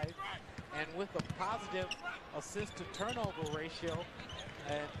 11-5, and with a positive assist to turnover ratio,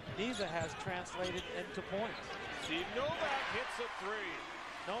 and neither has translated into points. Steve Novak hits a 3.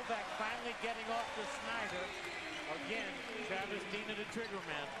 Novak finally getting off to Snyder. Again, Travis Diener, the trigger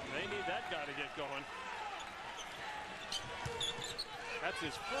man. They need that guy to get going. That's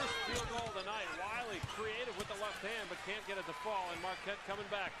his first field goal of the night. Wiley creative with the left hand, but can't get it to fall. And Marquette coming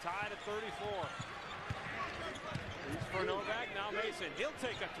back, tied at 34. He's for Novak, now Mason. He'll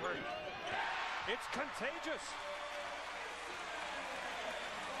take a 3. It's contagious.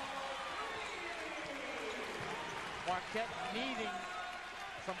 Marquette needing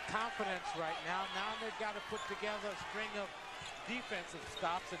some confidence right now. Now they've got to put together a string of defensive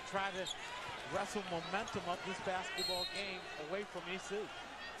stops and try to wrestle momentum of this basketball game away from EC.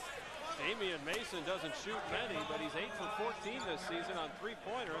 Damian Mason doesn't shoot many, but he's 8 for 14 this season on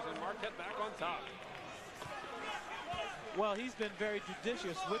 3-pointers, and Marquette back on top. Well, he's been very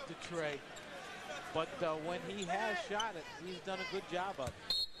judicious with the tray, but when he has shot it, he's done a good job of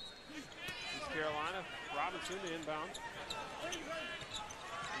it. East Carolina, Robinson the inbound.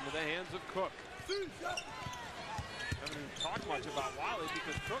 Into the hands of Cook. Haven't even talked much about Wiley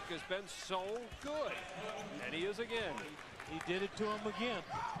because Cook has been so good. And he is again. He did it to him again.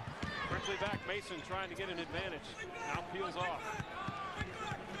 Quickly back, Mason trying to get an advantage. Now peels off.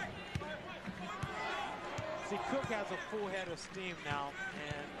 See, Cook has a full head of steam now,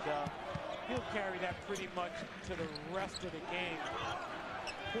 and he'll carry that pretty much to the rest of the game.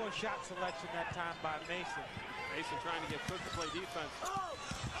 Poor shot selection that time by Mason. Mason trying to get Cook to play defense.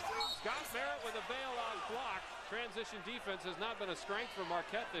 Scott Merritt with a bailout block. Transition defense has not been a strength for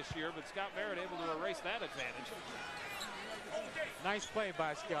Marquette this year, but Scott Merritt able to erase that advantage. Nice play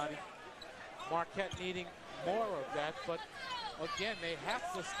by Scotty. Marquette needing more of that, but again, they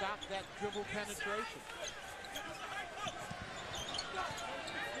have to stop that dribble penetration.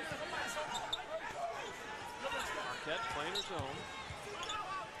 Marquette playing his own.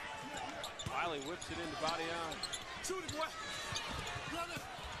 Wiley whips it into body on.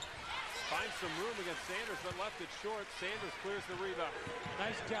 Finds some room against Sanders, but left it short. Sanders clears the rebound.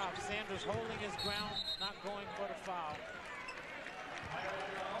 Nice job. Sanders holding his ground, not going for the foul.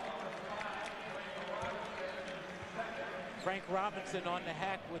 Frank Robinson on the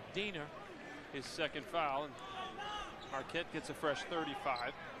hack with Diener. His second foul, and Marquette gets a fresh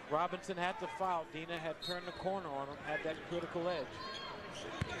 35. Robinson had the foul. Diener had turned the corner on him, had that critical edge.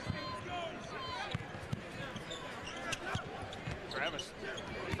 Travis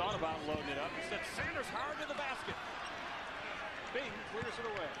thought about loading it up. Instead, Sanders hard to the basket. Bing clears it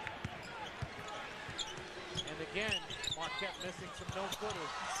away. And again, Marquette missing some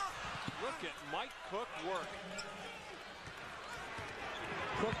no-footers. Look at Mike Cook work.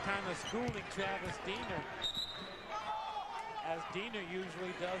 Cook kind of schooling Travis Diener, as Diener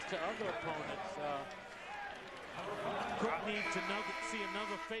usually does to other opponents. Cook needs to see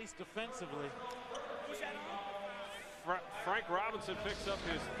another face defensively. Frank Robinson picks up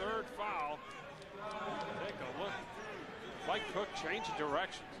his third foul. Take a look. Mike Cook changing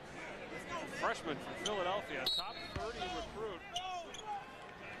directions. Freshman from Philadelphia, top 30 recruit.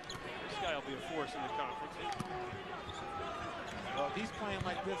 This guy will be a force in the conference. Well, if he's playing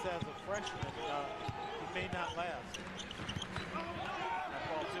like this as a freshman, he may not last. That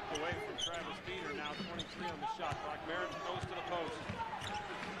ball tipped away from Travis Diener, now 23 on the shot clock. Merritt goes to the post.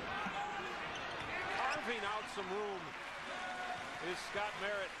 Carving out some room is Scott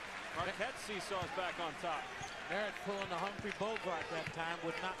Merritt. Marquette seesaws back on top. Merritt pulling the Humphrey Bogart that time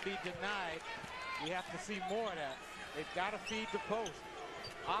would not be denied. We have to see more of that. They've got to feed the post.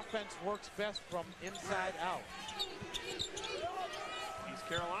 Offense works best from inside out. East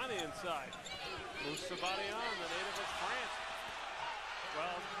Carolina inside. Moussa Badian, the native of France.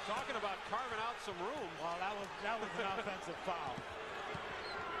 Well, talking about carving out some room. Well, that was an offensive foul.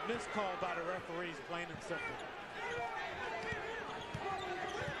 Missed call by the referees, plain and simple.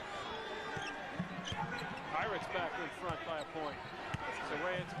 Pirates back in front by a point. That's the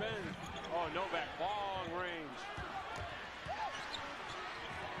way it's been. Oh, Novak, long range.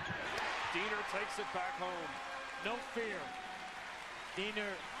 Diener takes it back home. No fear. Diener,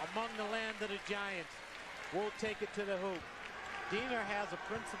 among the land of the Giants, will take it to the hoop. Diener has a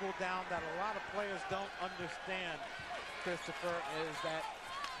principle down that a lot of players don't understand, Christopher, is that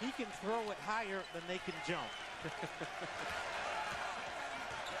he can throw it higher than they can jump.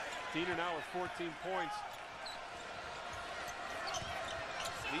 Diener now with 14 points.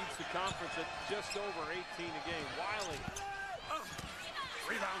 Leads the conference at just over 18 a game. Wiley.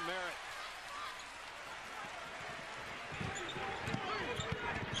 Rebound Merritt.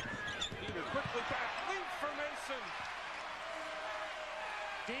 Diener quickly back. Leap for Mason.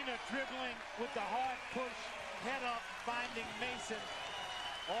 Diener dribbling with the hard push. Head up, finding Mason.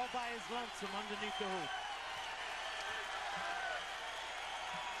 All by his lonesome underneath the hoop.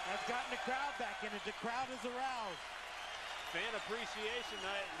 That's gotten the crowd back in it. The crowd is aroused. Fan appreciation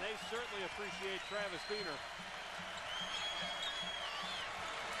night, and they certainly appreciate Travis Diener.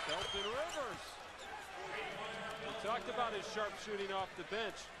 Kelton Rivers. We talked about his sharp shooting off the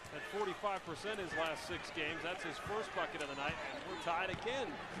bench at 45% his last 6 games. That's his first bucket of the night, and we're tied again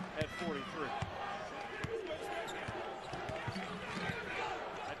at 43.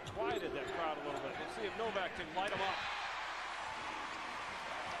 That quieted that crowd a little bit. Let's see if Novak can light him up.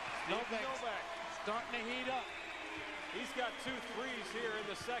 Novak starting to heat up. He's got 2 threes here in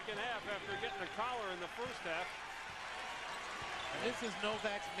the second half after getting a collar in the first half. And this is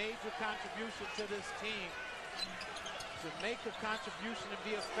Novak's major contribution to this team. To make a contribution and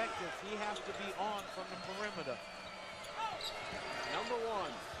be effective, he has to be on from the perimeter. Number 1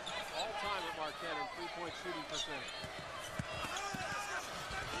 all-time at Marquette in three-point shooting percentage.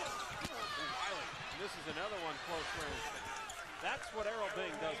 Wiley. This is another one close range. That's what Errol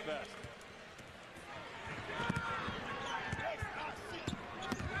Bing does best.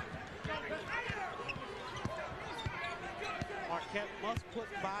 Marquette must put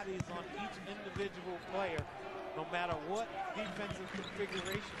bodies on each individual player, no matter what defensive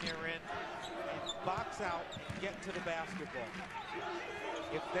configuration they're in, and box out and get to the basketball.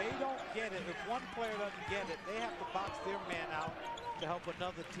 If they don't get it, if one player doesn't get it, they have to box their man out to help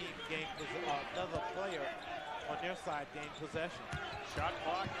another team gain, another player on their side gain possession. Shot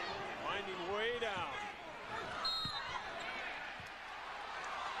clock winding way down.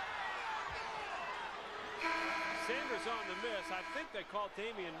 Sanders on the miss. I think they called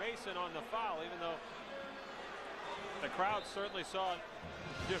Damian Mason on the foul, even though the crowd certainly saw it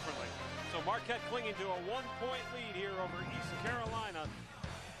differently. So Marquette clinging to a 1-point lead here over East Carolina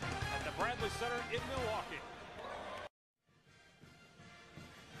at the Bradley Center in Milwaukee.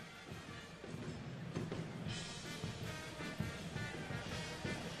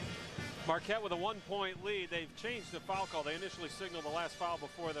 Marquette with a 1-point lead. They've changed the foul call. They initially signaled the last foul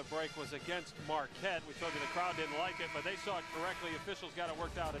before the break was against Marquette. We told you the crowd didn't like it, but they saw it correctly. Officials got it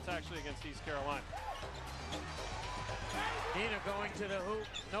worked out. It's actually against East Carolina. Diener going to the hoop,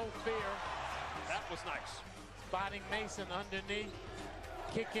 no fear. That was nice. Spotting Mason underneath,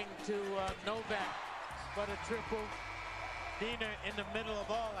 kicking to Novak, but a triple. Diener in the middle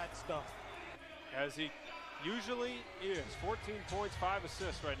of all that stuff. As he usually is. 14 points, 5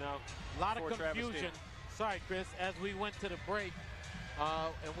 assists right now. A lot of confusion. Sorry, Chris, as we went to the break,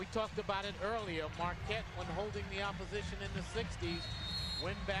 and we talked about it earlier, Marquette, when holding the opposition in the 60s,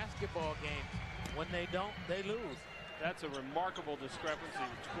 win basketball games. When they don't, they lose. That's a remarkable discrepancy.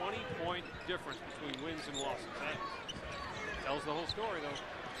 20-point difference between wins and losses. That tells the whole story, though.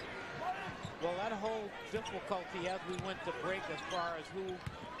 Well, that whole difficulty as we went to break as far as who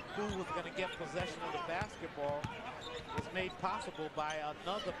was going to get possession of the basketball was made possible by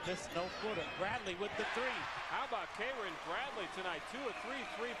another missed no-footer. Bradley with the three. How about Kayron Bradley tonight? 2 of 3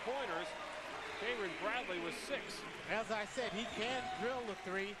 three-pointers. Kayron Bradley was 6. As I said, he can drill the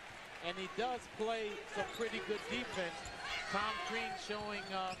three, and he does play some pretty good defense. Tom Crean showing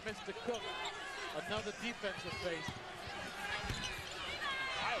Mr. Cook another defensive face.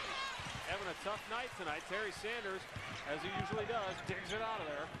 Wiley having a tough night tonight. Terry Sanders, as he usually does, digs it out of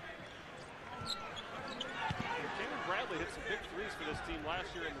there. Kayron Bradley hit some big threes for this team last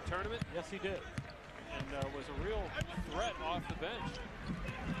year in the tournament. Yes, he did. And was a real threat off the bench.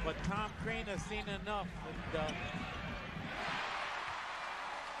 But Tom Crean has seen enough. And,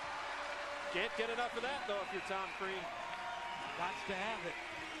 can't get enough of that, though, if you're Tom Crean. Got to have it.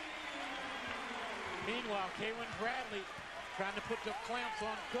 Meanwhile, Kayron Bradley trying to put the clamps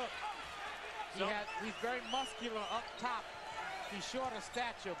on Cook. He's very muscular up top. He's short of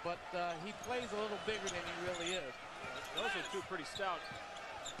stature, but he plays a little bigger than he really is. Those are two pretty stout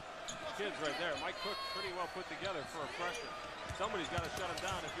kids right there. Mike Cook pretty well put together for a freshman. Somebody's got to shut him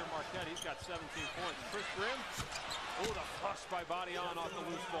down if you're Marquette. He's got 17 points. Chris Grimm, oh, the flush by Badian off the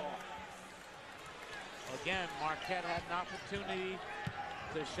loose ball. Again, Marquette had an opportunity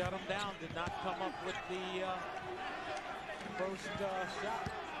to shut him down. Did not come up with the first shot.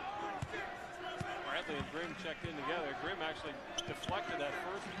 Bradley and Grimm checked in together. Grimm actually deflected that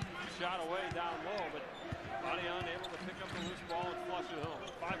first shot away down low, but Badian able to pick up the loose ball and flush it home.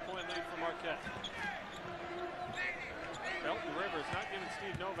 5-point lead for Marquette. Belton Rivers not giving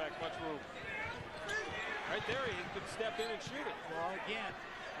Steve Novak much room. Right there, he could step in and shoot it. Well, again,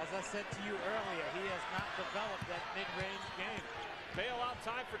 as I said to you earlier, he has not developed that mid-range game. Bailout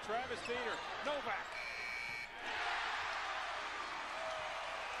time for Travis Diener. Novak.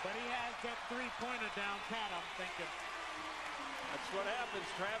 But he has that three-pointer down pat, I'm thinking. That's what happens.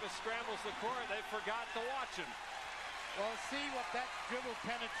 Travis scrambles the court. They forgot to watch him. Well, see what that dribble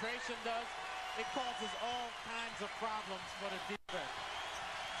penetration does? It causes all kinds of problems for the defense.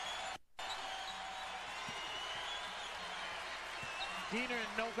 Diener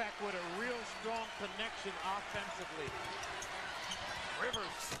and Novak with a real strong connection offensively.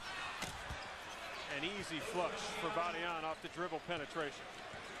 Rivers. An easy flush for Badian off the dribble penetration.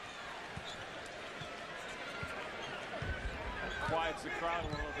 Quiets the crowd a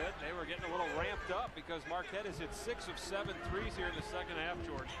little bit. They were getting a little ramped up because Marquette has hit 6 of 7 threes here in the second half,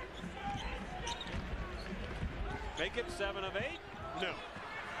 George. Make it 7 of 8? No.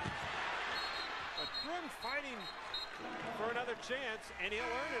 But Grimm fighting for another chance, and he'll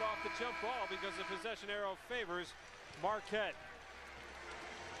earn it off the jump ball because the possession arrow favors Marquette.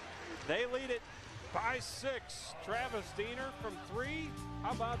 They lead it by 6. Travis Diener from 3.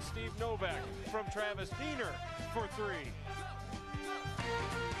 How about Steve Novak from Travis Diener for 3?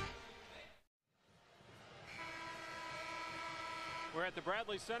 We're at the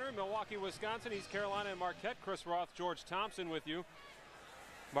Bradley Center in Milwaukee, Wisconsin. East Carolina and Marquette. Chris Roth, George Thompson with you.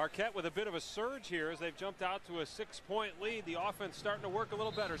 Marquette with a bit of a surge here as they've jumped out to a 6-point lead. The offense starting to work a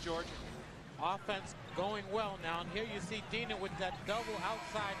little better, George. Offense going well now. And here you see Diener with that double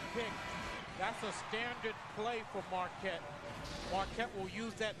outside pick. That's a standard play for Marquette. Marquette will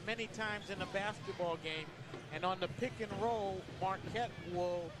use that many times in a basketball game. And on the pick and roll, Marquette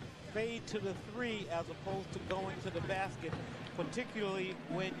will fade to the 3 as opposed to going to the basket, particularly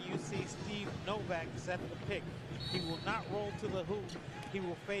when you see Steve Novak set the pick. He will not roll to the hoop. He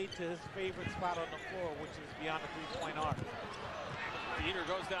will fade to his favorite spot on the floor, which is beyond the three-point arc. Diener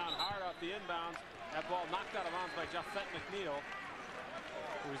goes down hard off the inbounds. That ball knocked out of bounds by Japheth McNeil,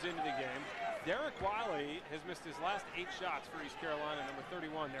 who's into the game. Derek Wiley has missed his last 8 shots for East Carolina, number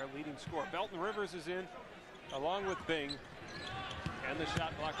 31, their leading scorer. Belton Rivers is in, along with Bing, and the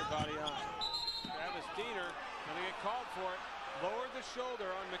shot blocker Badian. Travis Diener going to get called for it. Lowered the shoulder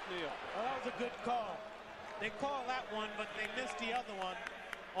on McNeil. Well, that was a good call. They called that one, but they missed the other one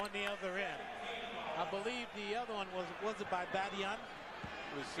on the other end. I believe the other one was it by Badian?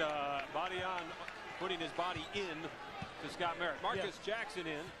 It was Badian putting his body in to Scott Merritt. Marcus Jackson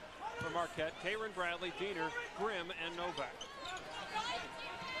in for Marquette. Kayron Bradley, Diener, Grimm, and Novak.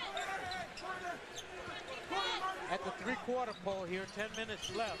 At the three-quarter pole here, 10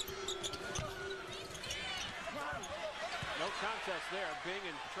 minutes left. No contest there. Bing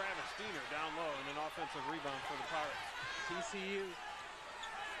and Travis Diener down low and an offensive rebound for the Pirates. TCU.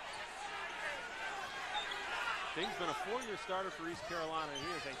 Bing's been a 4-year starter for East Carolina. He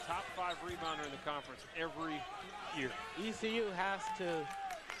is a top 5 rebounder in the conference every year. ECU has to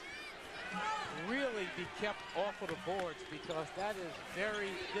really be kept off of the boards because that is very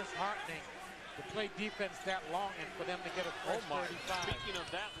disheartening to play defense that long and for them to get a fresh 35. Speaking of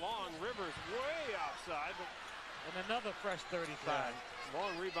that long, Rivers way outside. But and another fresh 35. yeah, long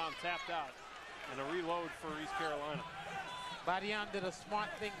rebound tapped out and a reload for East Carolina. Badian did a smart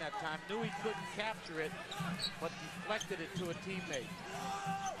thing that time. Knew he couldn't capture it, but deflected it to a teammate.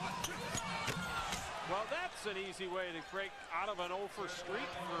 Well, that's an easy way to break out of an 0-for streak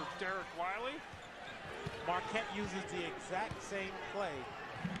for Derek Wiley. Marquette uses the exact same play.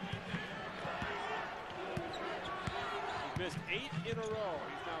 He's missed 8 in a row.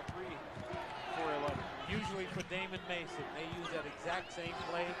 He's now 3 for 11. Usually for Damon Mason, they use that exact same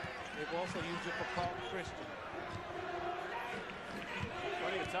play. They've also used it for Carlton Christian.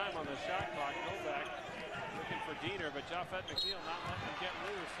 Plenty of time on the shot clock. Novak looking for Diener, but Japheth McNeil not letting him get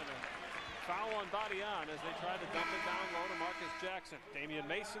loose. And a foul on Badian as they try to dump it down low to Marcus Jackson. Damian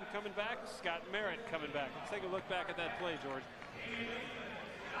Mason coming back. Scott Merritt coming back. Let's take a look back at that play, George.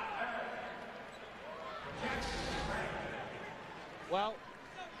 Well,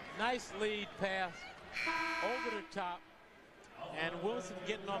 nice lead pass over the top, and Wilson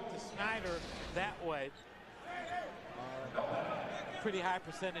getting off to Snyder that way. Pretty high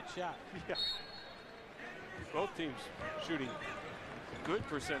percentage shot. Yeah. Both teams shooting good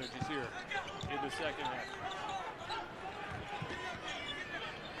percentages here in the second half.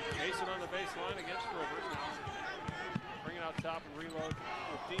 Mason on the baseline against Rivers. Bring it out top and reload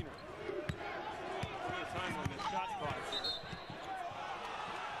with Diener. Plenty of time on the shot clock here.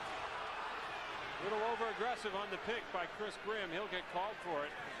 A little over-aggressive on the pick by Chris Grimm. He'll get called for it.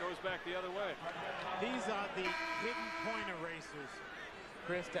 It goes back the other way. These are the hidden pointer races,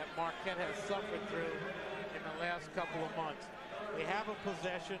 Chris, that Marquette has suffered through in the last couple of months. They have a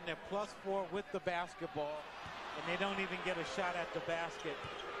possession, they're +4 with the basketball, and they don't even get a shot at the basket.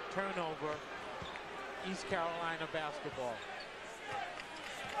 Turnover, East Carolina basketball.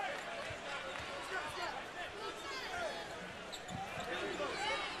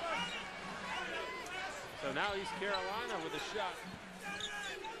 So now East Carolina with a shot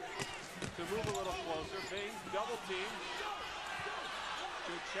to move a little closer. Bing double team.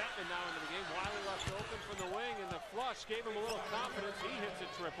 Good Chapman now into the game. Wiley left open from the wing, and the flush gave him a little confidence. He hits a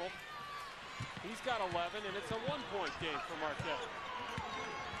triple. He's got 11, and it's a 1-point game for Marquette.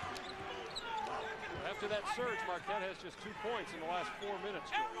 After that surge, Marquette has just 2 points in the last 4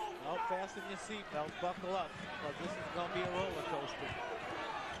 minutes. Well, fasten your seatbelts, buckle up, because this is going to be a roller coaster.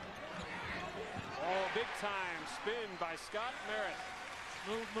 Oh, big time spin by Scott Merritt.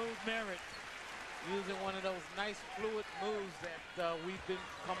 Smooth move Merritt, using one of those nice fluid moves that we've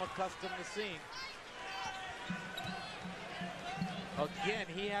become accustomed to seeing. Again,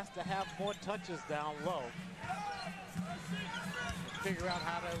 he has to have more touches down low. Figure out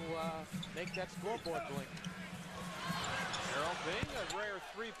how to make that scoreboard blink. Errol Bing, a rare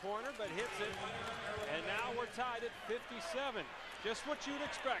 3-pointer, but hits it. And now we're tied at 57. Just what you'd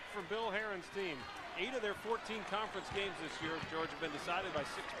expect from Bill Herron's team. 8 of their 14 conference games this year, George, have been decided by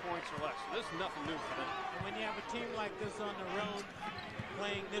 6 points or less. So this is nothing new for them. And when you have a team like this on the road,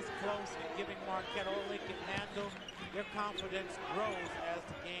 playing this close and giving Marquette all they can handle, their confidence grows as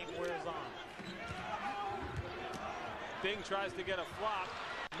the game wears on. Bing tries to get a flop.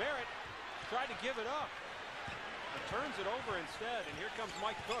 Merritt tried to give it up. But turns it over instead. And here comes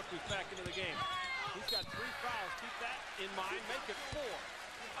Mike Cook, who's back into the game. He's got 3 fouls. Keep that in mind. Make it 4.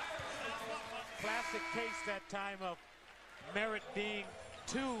 Classic case that time of Merritt being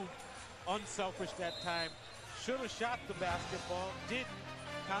too unselfish that time. Should have shot the basketball. Didn't.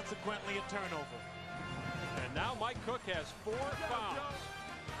 Consequently, a turnover. And now Mike Cook has 4 fouls.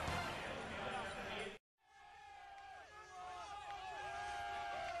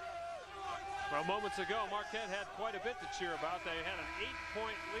 Well, moments ago, Marquette had quite a bit to cheer about. They had an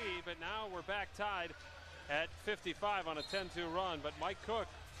 8-point lead, but now we're back tied at 55 on a 10-2 run. But Mike Cook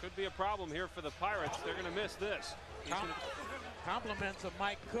could be a problem here for the Pirates. They're going to miss this. Compliments of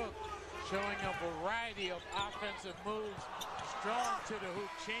Mike Cook, showing a variety of offensive moves, strong to the hoop,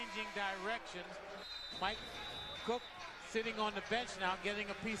 changing directions. Mike Cook sitting on the bench now, getting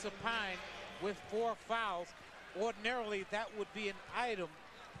a piece of pine with 4 fouls. Ordinarily, that would be an item.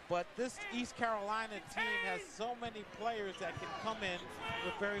 But this East Carolina team has so many players that can come in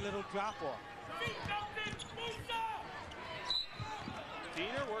with very little drop-off.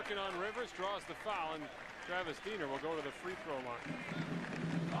 Diener working on Rivers, draws the foul, and Travis Diener will go to the free throw line.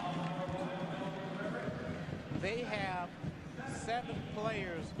 They have 7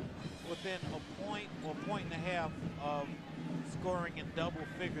 players within a point or point and a half of scoring in double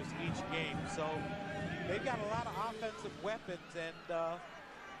figures each game. So they've got a lot of offensive weapons, and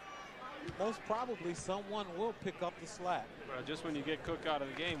most probably someone will pick up the slack. Just when you get Cook out of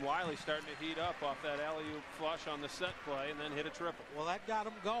the game, Wiley's starting to heat up off that alley-oop flush on the set play and then hit a triple. Well, that got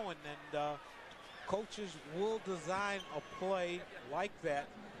him going, and coaches will design a play like that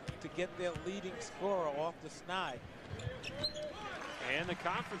to get their leading scorer off the snide. And the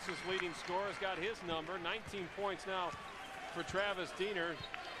conference's leading scorer has got his number, 19 points now for Travis Diener.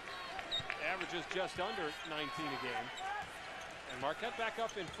 Averages just under 19 a game. And Marquette back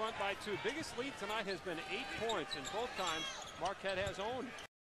up in front by 2. Biggest lead tonight has been 8 points, and both times Marquette has owned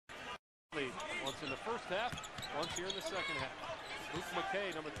lead. Once in the first half, once here in the second half. Luke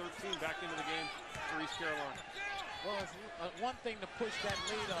McKay, number 13, back into the game for East Carolina. Well, it's one thing to push that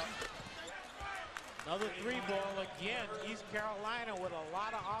lead up. Another 3-ball again. East Carolina with a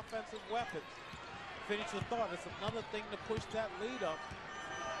lot of offensive weapons. Finish the thought. It's another thing to push that lead up.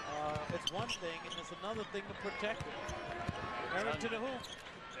 It's one thing, and it's another thing to protect it. Merritt to the hoop.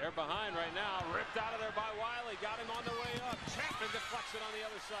 They're behind right now. Ripped out of there by Wiley. Got him on the way up. Chapman deflects it on the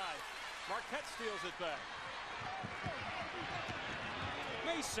other side. Marquette steals it back.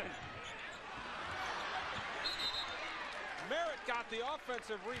 Mason. Merritt got the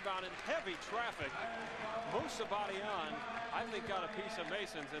offensive rebound in heavy traffic. Moussa Badian, I think, got a piece of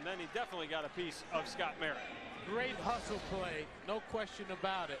Mason's, and then he definitely got a piece of Scott Merritt. Great hustle play, no question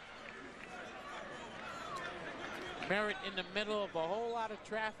about it. Merritt in the middle of a whole lot of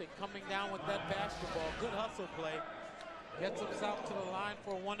traffic coming down with that basketball. Good hustle play. Gets himself to the line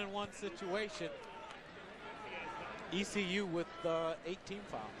for a 1-on-1 situation. ECU with 18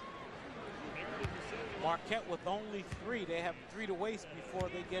 fouls. Marquette with only 3. They have 3 to waste before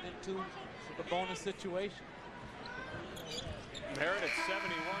they get into the bonus situation. Merritt at 71%.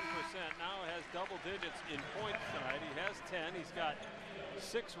 Now has double digits in points tonight. He has 10. He's got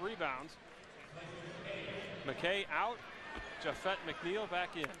 6 rebounds. McKay out. Jafet McNeil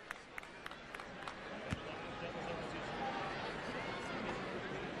back in.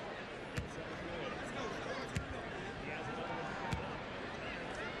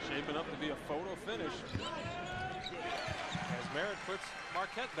 Shaping up to be a photo finish as Merritt puts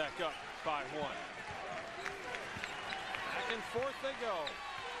Marquette back up by 1. Back and forth they go.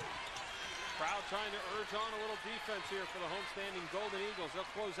 Crowd trying to urge on a little defense here for the homestanding Golden Eagles. They'll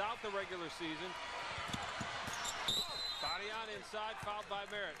close out the regular season. Badian inside, fouled by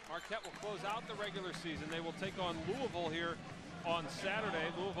Merritt. Marquette will close out the regular season. They will take on Louisville here on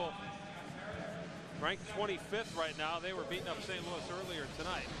Saturday. Louisville ranked 25th right now. They were beating up St. Louis earlier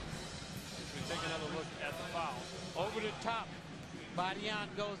tonight. As we take another look at the fouls. Over the top, Badian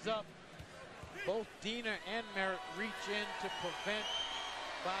goes up. Both Diener and Merritt reach in to prevent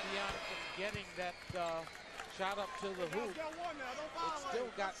Badian from getting that shot up to the hoop. It still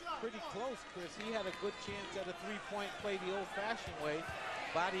got pretty close, Chris. He had a good chance at a 3-point play the old-fashioned way.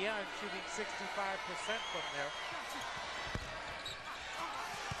 Badian shooting 65% from there.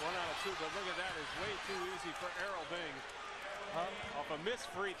 1 out of 2, but look at that. It's way too easy for Errol Bing. Off a missed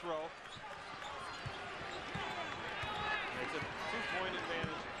free throw. It's a 2-point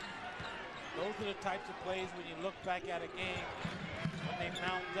advantage. Those are the types of plays when you look back at a game, when they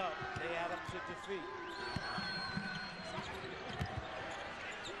mount up, they add up to defeat.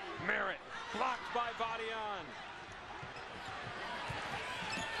 Merritt blocked by Badian.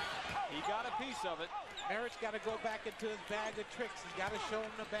 He got a piece of it. Merritt's got to go back into his bag of tricks. He's got to show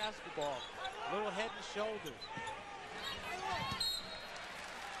him the basketball. Little head and shoulders.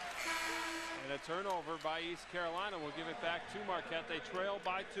 And a turnover by East Carolina will give it back to Marquette. They trail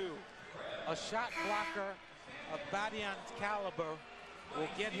by 2. A shot blocker of Badian's caliber will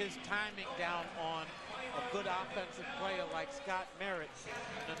get his timing down on a good offensive player like Scott Merritt.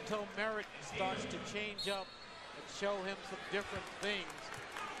 And until Merritt starts to change up and show him some different things,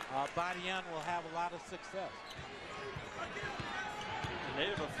 Badian will have a lot of success. The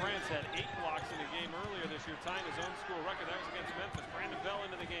native of France had 8 blocks in the game earlier this year, tying his own school record. That was against Memphis. Brandon Bell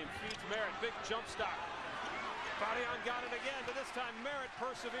into the game, feeds Merritt, big jump stop. Badian got it again, but this time Merritt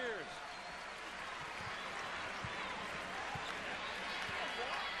perseveres.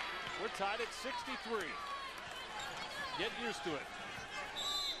 We're tied at 63. Get used to it.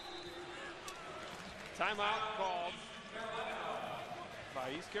 Timeout called by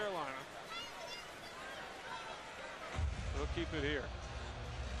East Carolina. We'll keep it here.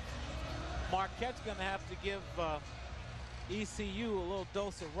 Marquette's going to have to give ECU a little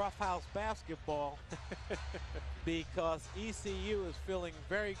dose of roughhouse basketball because ECU is feeling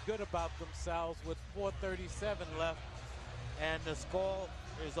very good about themselves with 4:37 left, and the score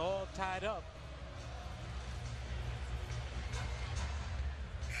is all tied up.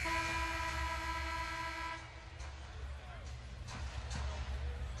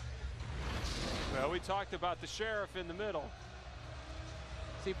 Well, we talked about the sheriff in the middle.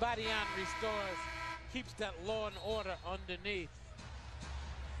 See, Badian restores, keeps that law and order underneath.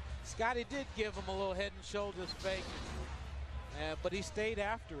 Scotty did give him a little head and shoulders fake, but he stayed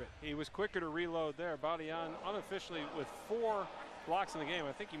after it. He was quicker to reload there. Badian unofficially with 4 blocks in the game.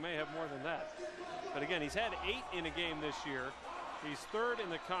 I think he may have more than that. But again, he's had 8 in a game this year. He's 3rd in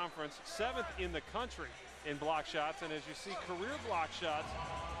the conference, 7th in the country in block shots. And as you see career block shots,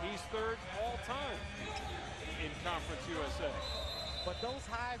 he's 3rd all time in Conference USA. But those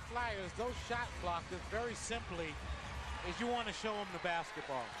high flyers, those shot blockers, very simply, is you want to show them the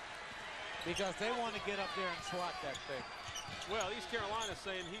basketball because they want to get up there and swat that thing. Well, East Carolina's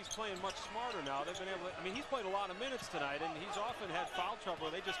saying he's playing much smarter now. They've been able to, I mean, he's played a lot of minutes tonight, and he's often had foul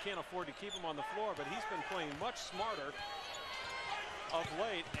trouble. They just can't afford to keep him on the floor, but he's been playing much smarter of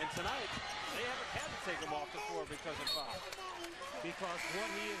late, and tonight they haven't had to take him off the floor because of foul. Because what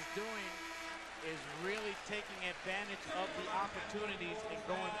he is doing is really taking advantage of the opportunities and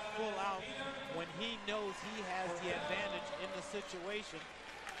going full out when he knows he has the advantage in the situation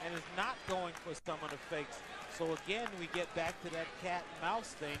and is not going for some of the fakes. So again, we get back to that cat and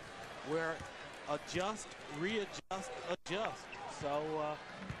mouse thing where adjust, readjust, adjust. So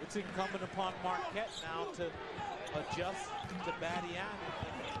it's incumbent upon Marquette now to adjust to Badian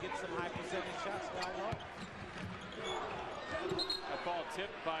and get some high percentage shots down low. That ball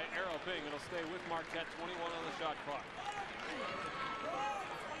tipped by Errol Bing. It'll stay with Marquette, 21 on the shot clock.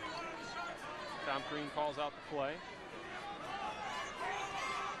 Tom Crean calls out the play.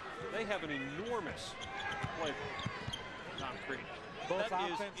 They have an enormous play. Tom Crean. Both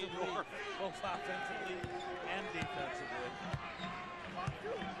offensively and defensively.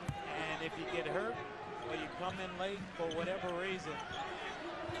 And if you get hurt or you come in late for whatever reason,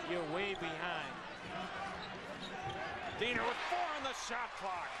 you're way behind. Diener with 4 on the shot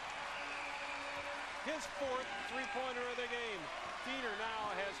clock. His 4th three-pointer of the game. Diener now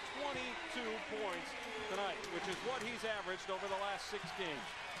has 22 points tonight, which is what he's averaged over the last 6 games.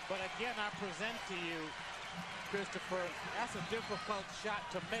 But again, I present to you, Christopher, that's a difficult shot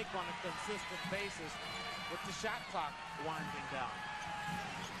to make on a consistent basis with the shot clock winding down.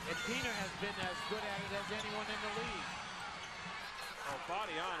 And Diener has been as good at it as anyone in the league. Oh,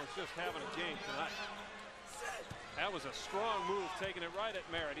 Badian is just having a game tonight. That was a strong move, taking it right at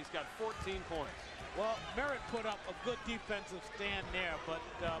Merritt. He's got 14 points. Well, Merritt put up a good defensive stand there, but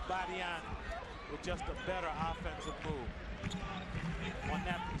Badian with just a better offensive move on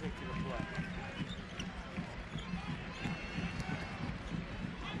that particular play.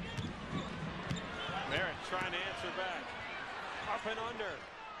 Merritt trying to answer back. Up and under.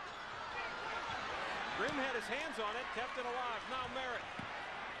 Grimm had his hands on it, kept it alive. Now Merritt.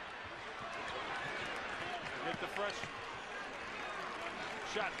 Hit the fresh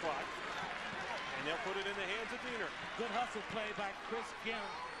shot clock. And they'll put it in the hands of Diener. Good hustle play by Chris Grimm,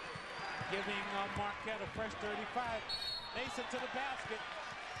 giving Marquette a fresh 35. Mason to the basket.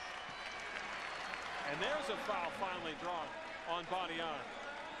 And there's a foul finally drawn on Badian.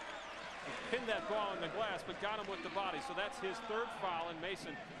 He pinned that ball in the glass, but got him with the body. So that's his 3rd foul, and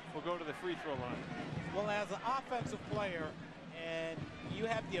Mason will go to the free throw line. Well, as an offensive player, and you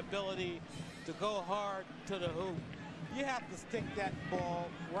have the ability to go hard to the hoop, you have to stick that ball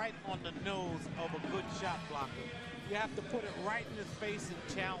right on the nose of a good shot blocker. You have to put it right in his face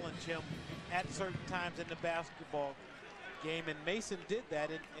and challenge him at certain times in the basketball game, and Mason did that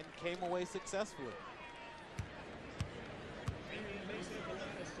and came away successfully.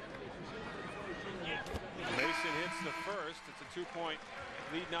 Mason hits the first. It's a 2-point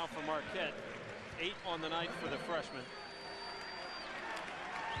lead now for Marquette. 8 on the night for the freshman.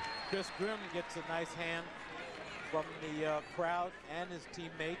 Chris Grimm gets a nice hand from the crowd and his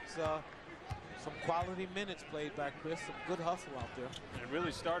teammates. Some quality minutes played by Chris. Some good hustle out there. It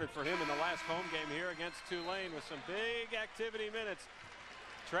really started for him in the last home game here against Tulane with some big activity minutes.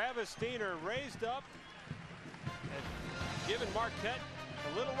 Travis Diener raised up and given Marquette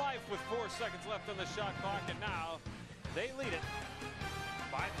a little life with 4 seconds left on the shot clock, and now they lead it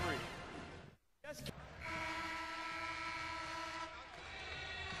by 3.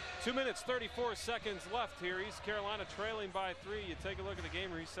 2 minutes, 34 seconds left here. East Carolina trailing by 3. You take a look at the game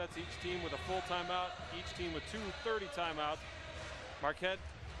resets. Each team with a full timeout. Each team with 2 30 timeouts. Marquette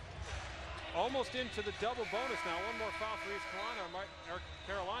almost into the double bonus now. One more foul for East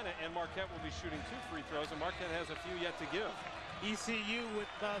Carolina, and Marquette will be shooting 2 free throws, and Marquette has a few yet to give. ECU with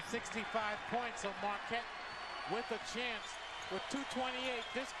 65 points, so Marquette with a chance. With 2:28,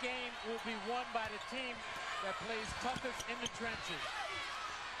 this game will be won by the team that plays toughest in the trenches.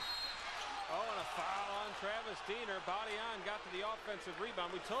 Oh, and a foul on Travis Diener. Body on, got to the offensive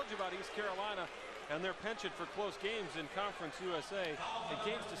rebound. We told you about East Carolina and their penchant for close games in Conference USA. And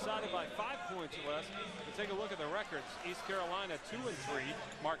games decided by 5 points or less. And take a look at the records. East Carolina 2-3,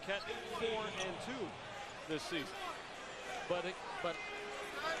 Marquette 4-2 this season. But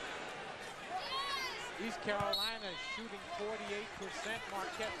East Carolina is shooting 48%,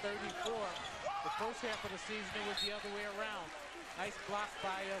 Marquette 34%. The first half of the season, it was the other way around. Nice block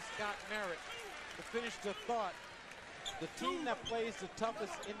by Scott Merritt. To finish the thought, the team that plays the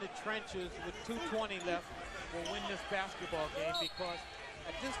toughest in the trenches with 2:20 left will win this basketball game, because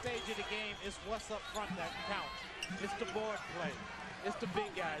at this stage of the game, it's what's up front that counts. It's the board play. It's the big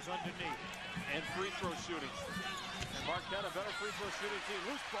guys underneath. And free throw shooting. And Marquette, a better free throw shooting team.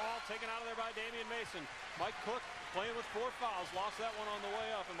 Loose ball taken out of there by Damian Mason. Mike Cook playing with 4 fouls. Lost that one on the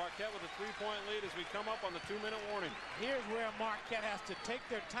way up. And Marquette with a 3-point lead as we come up on the 2-minute warning. Here's where Marquette has to take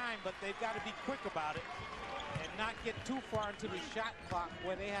their time, but they've got to be quick about it and not get too far into the shot clock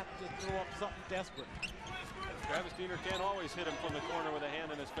where they have to throw up something desperate. Travis Diener can't always hit him from the corner with a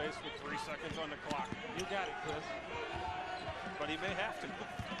hand in his face with 3 seconds on the clock. You got it, Chris. But he may have to.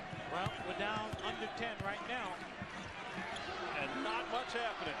 Well, we're down under 10 right now. And not much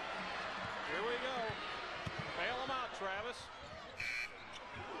happening. Here we go. Bail him out, Travis.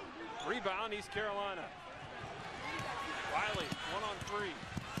 Rebound, East Carolina. Wiley, 1-on-3.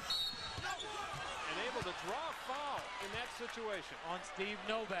 And able to draw a foul in that situation. On Steve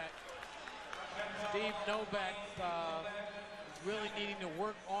Novak. Steve Novak is really needing to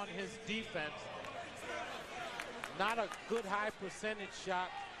work on his defense. Not a good high percentage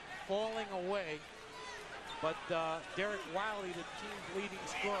shot, falling away. But Derek Wiley, the team's leading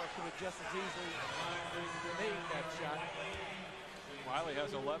scorer, could have just as easily made that shot. Wiley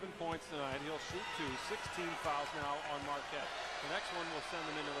has 11 points tonight. He'll shoot 2. 16 fouls now on Marquette. The next one will send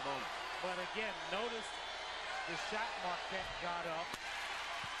them into the bonus. But again, notice the shot Marquette got up.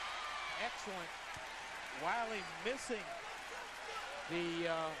 Excellent. Wiley missing the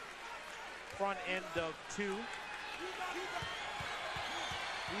front end of 2.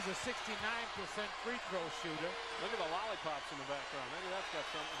 He's a 69% free throw shooter. Look at the lollipops in the background. Maybe that's got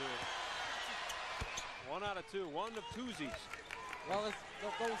something to do with it. 1 out of 2. 1 of twosies. Well, it's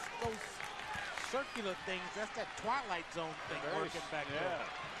those circular things. That's that Twilight Zone thing working back there.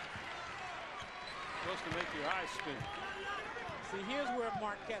 Supposed to make your eyes spin. See, here's where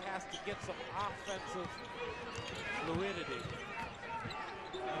Marquette has to get some offensive fluidity.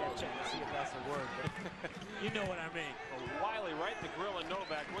 Yeah, check to see if that's a word, but you know what I mean. Well, Wiley right to grill and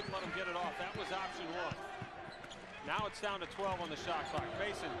Novak. Wouldn't let him get it off. That was option 1. Now it's down to 12 on the shot clock.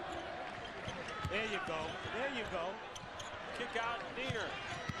 Mason. There you go. There you go. Kick out, Diener.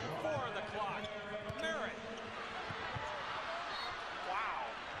 4 on the clock. Merritt. Wow.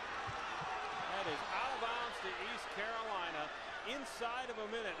 That is out of bounds to East Carolina. Inside of a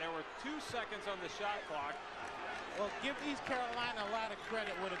minute. There were 2 seconds on the shot clock. Well, give East Carolina a lot of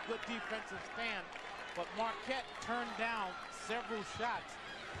credit with a good defensive stand, but Marquette turned down several shots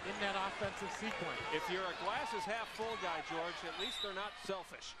in that offensive sequence. If you're a glass is half full guy, George, at least they're not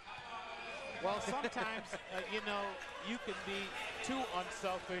selfish. Well, sometimes, you know, you can be too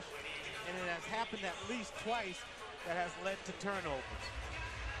unselfish, and it has happened at least twice that has led to turnovers.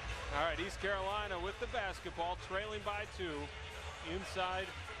 All right, East Carolina with the basketball, trailing by 2 inside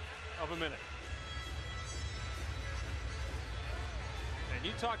of a minute. And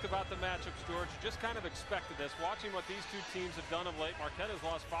you talked about the matchups, George. You just kind of expected this. Watching what these 2 teams have done of late, Marquette has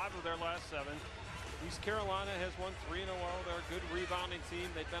lost 5 of their last 7. East Carolina has won 3 in a row. They're a good rebounding team.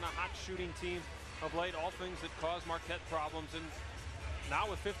 They've been a hot shooting team of late, all things that cause Marquette problems. And now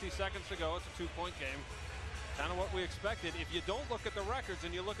with 50 seconds to go, it's a 2-point game. Kind of what we expected. If you don't look at the records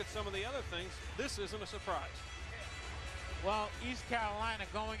and you look at some of the other things, this isn't a surprise. Well, East Carolina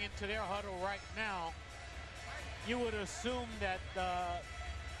going into their huddle right now, you would assume that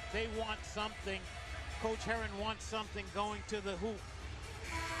they want something. Coach Herron wants something going to the hoop,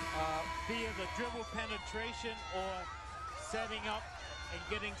 via the dribble penetration or setting up and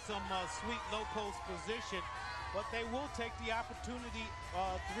getting some sweet low post position. But they will take the opportunity,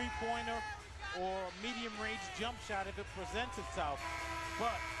 three-pointer or medium range jump shot if it presents itself.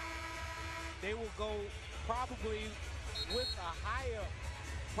 But they will go probably with a higher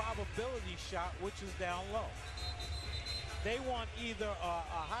probability shot, which is down low. They want either a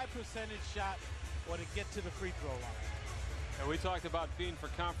high percentage shot or to get to the free throw line. And we talked about being for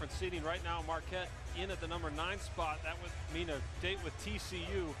conference seeding. Right now, Marquette in at the number 9 spot. That would mean a date with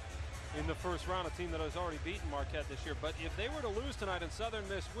TCU in the first round, a team that has already beaten Marquette this year. But if they were to lose tonight and Southern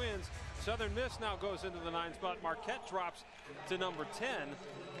Miss wins, Southern Miss now goes into the 9 spot. Marquette drops to number 10.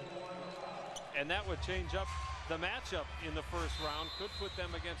 And that would change up the matchup in the first round. Could put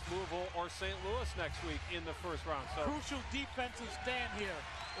them against Louisville or St. Louis next week in the first round. So crucial defensive stand here.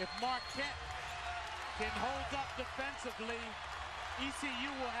 If Marquette can hold up defensively,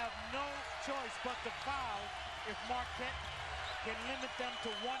 ECU will have no choice but to foul if Marquette can limit them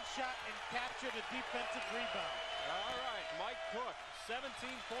to 1 shot and capture the defensive rebound. All right, Mike Cook, 17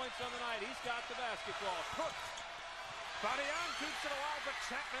 points on the night. He's got the basketball. Cook, Badian keeps it alive, but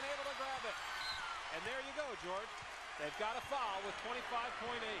Chapman able to grab it. And there you go, George. They've got a foul with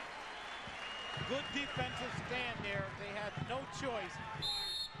 25.8. Good defensive stand there. They had no choice.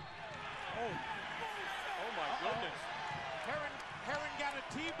 Oh my goodness. Herron got a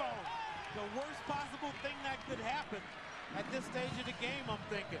T-bone. The worst possible thing that could happen at this stage of the game, I'm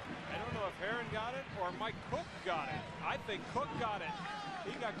thinking. I don't know if Herron got it or Mike Cook got it. I think Cook got it.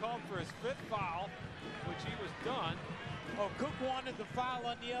 He got called for his 5th foul, which he was done. Oh, Cook wanted the foul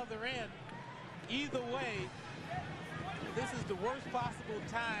on the other end. Either way, this is the worst possible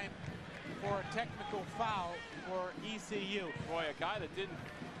time for a technical foul for ECU. Boy, a guy that didn't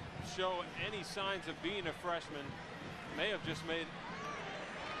show any signs of being a freshman may have just made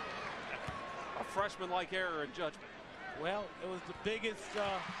a freshman-like error in judgment. Well, it was the biggest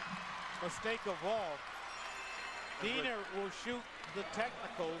mistake of all. Diener will shoot the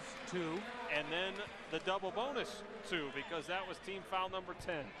technicals 2. And then the double bonus 2, because that was team foul number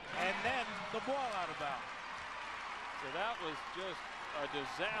 10. And then the ball out of bounds. So that was just a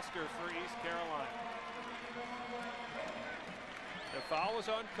disaster for East Carolina. The foul was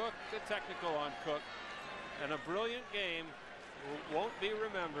on Cook, the technical on Cook. And a brilliant game won't be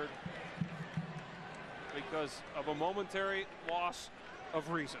remembered because of a momentary loss of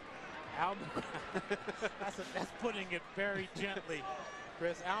reason. That's putting it very gently,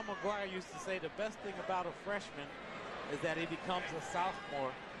 Chris. Al McGuire used to say the best thing about a freshman is that he becomes a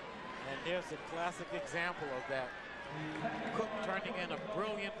sophomore, and there's a classic example of that. Cook turning in a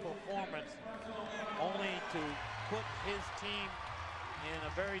brilliant performance only to put his team in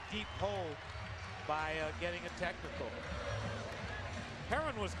a very deep hole by getting a technical.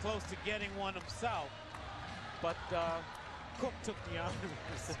 Herron was close to getting one himself, but Cook took the honor.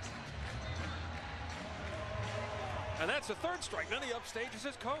 And that's the 3rd strike. Then he upstages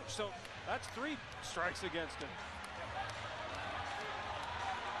his coach, so that's 3 strikes against him.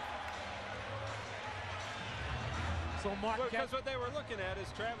 So Marquette, because what they were looking at is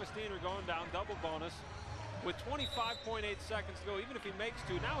Travis Diener going down, double bonus, with 25.8 seconds to go. Even if he makes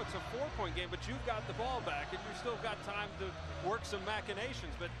 2, now it's a 4-point game, but you've got the ball back, and you've still got time to work some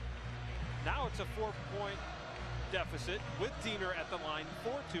machinations. But now it's a 4-point deficit with Diener at the line,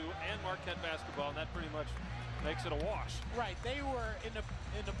 4-2, and Marquette basketball, and that pretty much makes it a wash. Right, they were in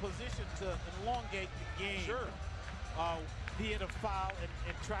a position to elongate the game. Sure. Be it a foul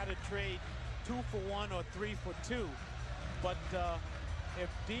and try to trade 2 for 1 or 3 for 2. But if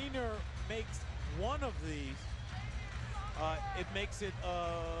Diener makes one of these, it makes it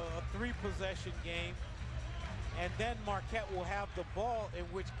a 3-possession game. And then Marquette will have the ball, in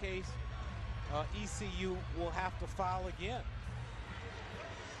which case ECU will have to foul again.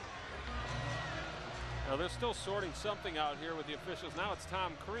 Now they're still sorting something out here with the officials. Now it's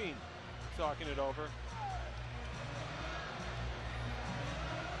Tom Crean talking it over.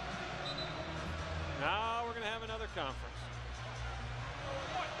 Now we're going to have another conference.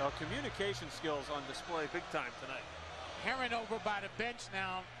 Now communication skills on display big time tonight. Herron over by the bench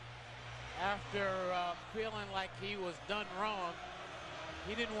now after feeling like he was done wrong.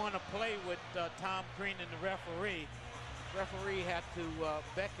 He didn't want to play with Tom Crean and the referee. Referee had to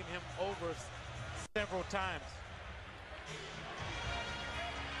beckon him over several times.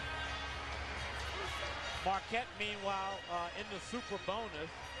 Marquette, meanwhile, in the super bonus.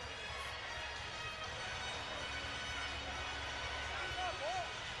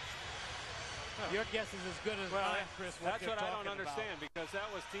 Your guess is as good as mine, Chris. That's what I don't understand, because that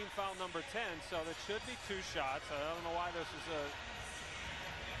was team foul number 10, so there should be 2 shots. I don't know why this is a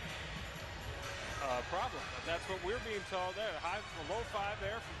problem. But that's what we're being told there. A low 5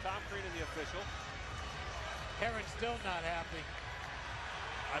 there from Tom Crean and the official. Herron's still not happy.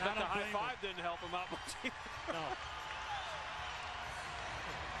 I bet the high 5 didn't help him out much either. No.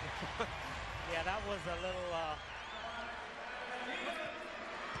 Yeah, that was a little...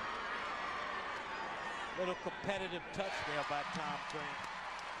 Little competitive touch there by Tom Crean.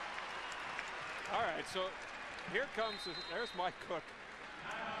 All right, so here comes, there's Mike Cook.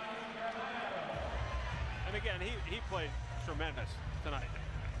 And again, he played tremendous tonight.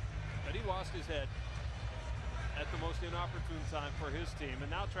 But he lost his head at the most inopportune time for his team. And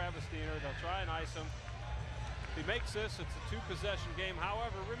now Travis Diener, they'll try and ice him. If he makes this, it's a 2-possession game.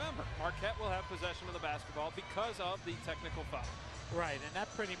 However, remember, Marquette will have possession of the basketball because of the technical foul. Right, and that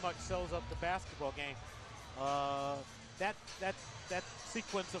pretty much sews up the basketball game. That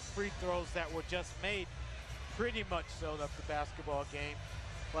sequence of free throws that were just made pretty much sewed up the basketball game.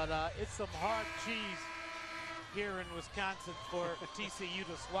 But it's some hard cheese here in Wisconsin for TCU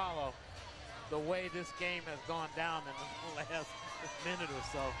to swallow, the way this game has gone down in the last minute or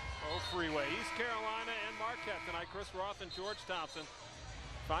so. Oh, freeway. East Carolina and Marquette tonight. Chris Roth and George Thompson.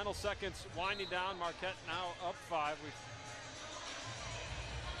 Final seconds winding down. Marquette now up 5. We've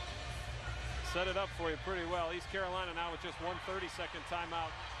set it up for you pretty well. East Carolina now with just 1 30-second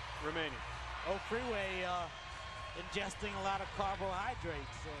timeout remaining. Oh, freeway ingesting a lot of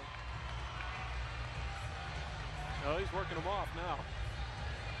carbohydrates. Oh, he's working them off now.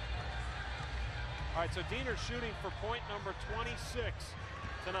 All right, so Diener shooting for point number 26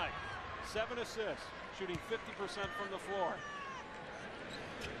 tonight. 7 assists, shooting 50% from the floor.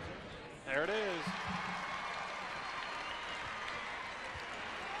 There it is.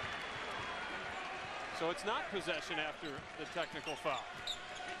 So it's not possession after the technical foul.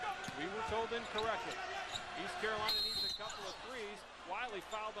 We were told incorrectly. East Carolina needs a couple of threes. Wiley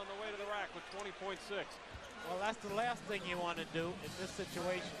fouled on the way to the rack with 20.6. Well, that's the last thing you want to do in this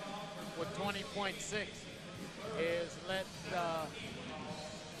situation with 20.6 is let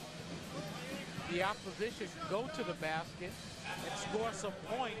the opposition go to the basket and score some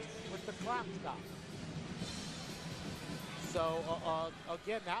points with the clock stopped. So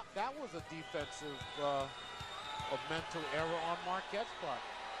again, that was a defensive a mental error on Marquette's part.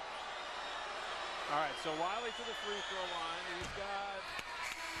 All right, so Wiley to the free throw line. He's got,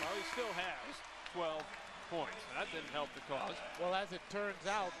 well, he still has 12 points. That didn't help the cause. Well, as it turns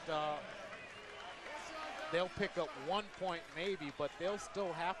out, they'll pick up 1 point maybe, but they'll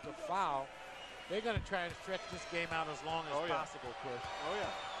still have to foul. They're going to try and stretch this game out as long as possible, Chris. Oh, yeah.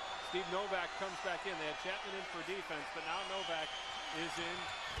 Steve Novak comes back in. They had Chapman in for defense, but now Novak is in,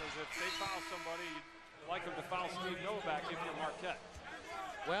 because if they foul somebody, you'd like them to foul Steve Novak if you're Marquette.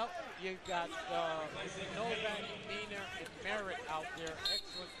 Well, you've got Novak, Diener, and Merritt out there.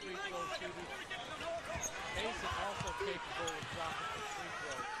 Excellent free throw shooters. Mason also capable of dropping the free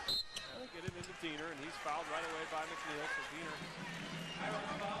throws. Get him into Diener, and he's fouled right away by McNeil. So Diener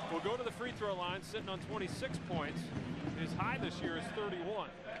will go to the free throw line, sitting on 26 points. His high this year is 31.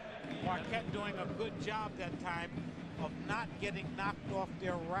 Marquette doing a good job that time of not getting knocked off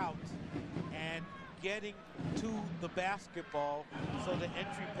their route and getting to the basketball so the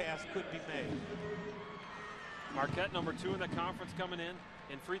entry pass could be made. Marquette number 2 in the conference coming in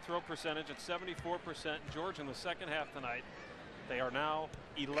free throw percentage at 74%. George in the second half tonight. They are now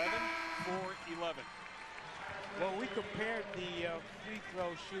 11 for 11. Well, we compared the free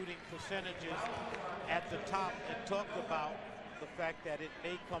throw shooting percentages at the top and talked about the fact that it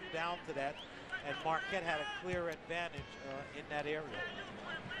may come down to that, and Marquette had a clear advantage in that area.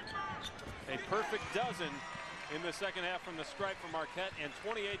 A perfect dozen in the second half from the stripe for Marquette, and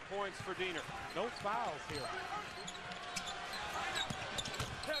 28 points for Diener. No fouls here.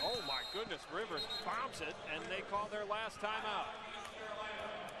 Oh my goodness, Rivers bombs it, and they call their last timeout.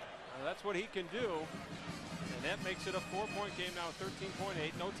 That's what he can do, and that makes it a 4-point game now,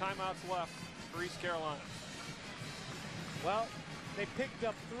 13.8. No timeouts left for East Carolina. Well, they picked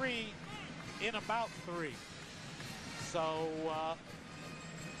up 3 in about 3. So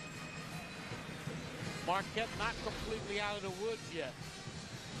Marquette not completely out of the woods yet.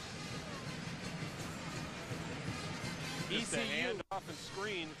 Just a hand off and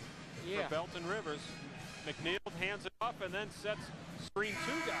screen for Belton Rivers. McNeil hands it off and then sets screen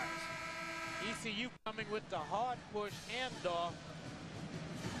 2 guys. ECU coming with the hard push handoff.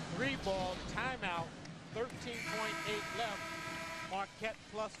 3-ball timeout. 13.8 left. Marquette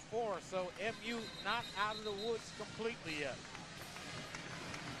 +4. So MU not out of the woods completely yet.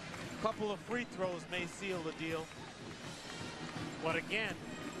 A couple of free throws may seal the deal. But again,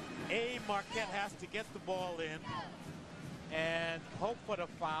 Marquette has to get the ball in and hope for the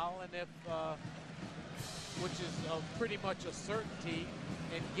foul, and if which is pretty much a certainty,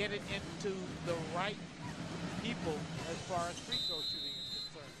 and get it into the right people as far as free throw shooting is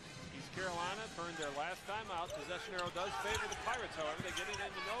concerned. East Carolina turned their last time out. Possession arrow does favor the Pirates, however. They get it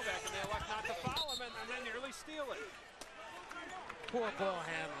into Novak, and they elect not to foul him, and they nearly steal it. Poor ball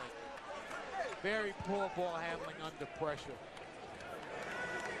handling. Very poor ball handling under pressure.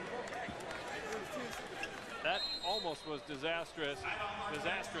 That almost was disastrous.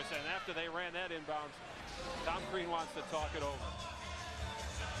 And after they ran that inbounds, Tom Crean wants to talk it over.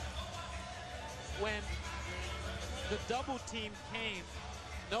 When the double team came,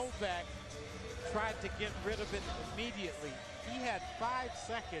 Novak tried to get rid of it immediately. He had 5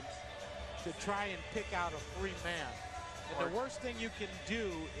 seconds to try and pick out a free man. And the worst thing you can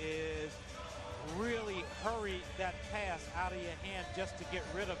do is really hurry that pass out of your hand just to get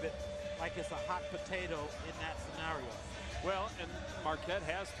rid of it like it's a hot potato in that scenario. Well, and Marquette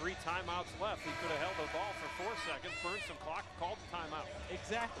has 3 timeouts left. He could have held the ball for 4 seconds, burned some clock, called the timeout.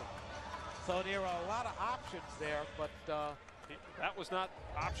 Exactly. So there are a lot of options there, but that was not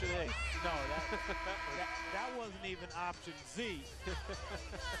option A. No, that wasn't even option Z.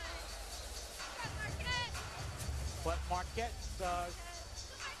 But Marquette's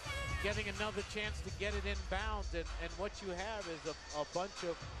getting another chance to get it inbounds, and what you have is a bunch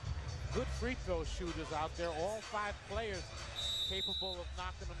of good free throw shooters out there, all 5 players capable of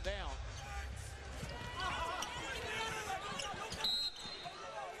knocking them down.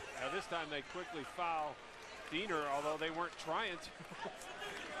 Now this time they quickly foul Diener, although they weren't trying to.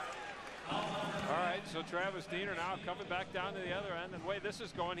 All right, so Travis Diener now coming back down to the other end, and the way this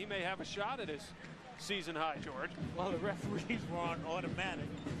is going, he may have a shot at his season high, George. Well, the referees were on automatic.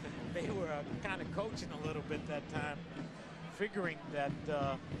 They were kind of coaching a little bit that time, figuring that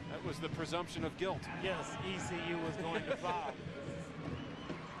that was the presumption of guilt. Yes, ECU was going to foul.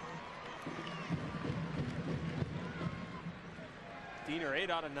 Diener 8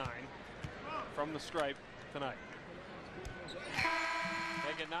 out of 9 from the stripe tonight.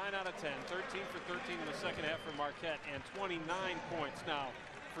 They get 9 out of 10, 13 for 13 in the second half for Marquette, and 29 points now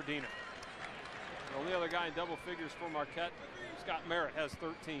for Diener. The only other guy in double figures for Marquette, Scott Merritt, has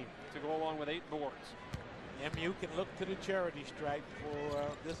 13 to go along with 8 boards. MU can look to the charity stripe for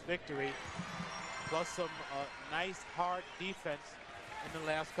this victory, plus some nice hard defense in the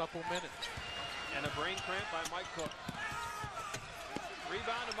last couple minutes. And a brain cramp by Mike Cook.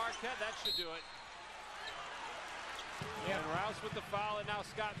 Rebound to Marquette, that should do it. Yeah. And Rouse with the foul, and now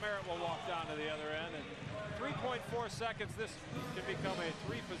Scott Merritt will walk down to the other end. And 3.4 seconds, this can become a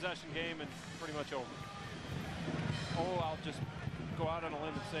 3-possession game and pretty much over. Oh, I'll just go out on a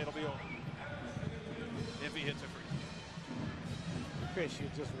limb and say it'll be over if he hits a free. Chris, you're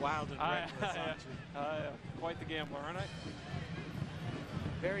just wild and reckless, aren't you? Quite the gambler, aren't I?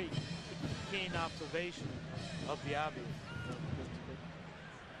 Very keen observation of the obvious.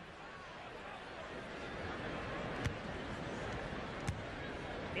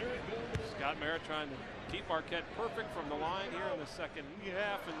 Scott Merritt trying to keep Marquette perfect from the line here in the second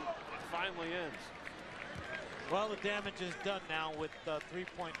half, and it finally ends. Well, the damage is done now with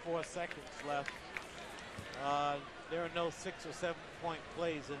 3.4 seconds left. There are no 6 or 7 point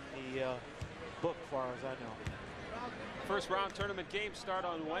plays in the book, far as I know. First round tournament games start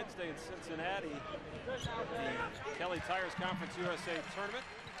on Wednesday in Cincinnati. The Kelly Tires Conference USA tournament.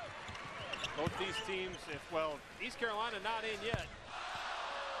 Both these teams, East Carolina not in yet.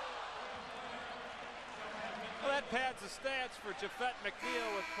 Well, that pads the stats for Jafet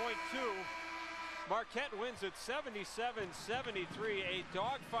McNeil with .2. Marquette wins at 77-73. A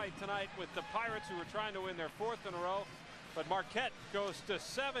dogfight tonight with the Pirates, who were trying to win their 4th in a row. But Marquette goes to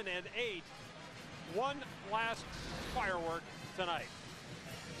 7-8. One last firework tonight.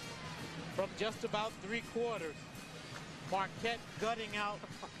 From just about 3 quarters, Marquette gutting out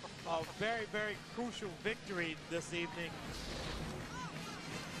a very, very crucial victory this evening.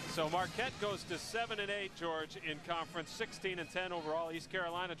 So Marquette goes to 7-8, George, in conference, 16-10 overall. East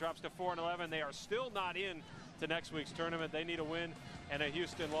Carolina drops to 4-11. They are still not in to next week's tournament. They need a win and a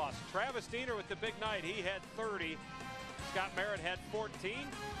Houston loss. Travis Diener with the big night. He had 30. Scott Merritt had 14.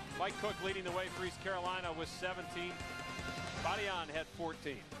 Mike Cook leading the way for East Carolina with 17. Badian had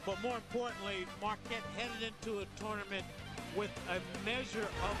 14. But more importantly, Marquette headed into a tournament with a measure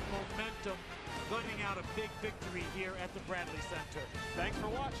of momentum, gunning out a big victory here at the Bradley Center. Thanks for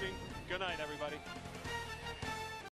watching. Good night, everybody.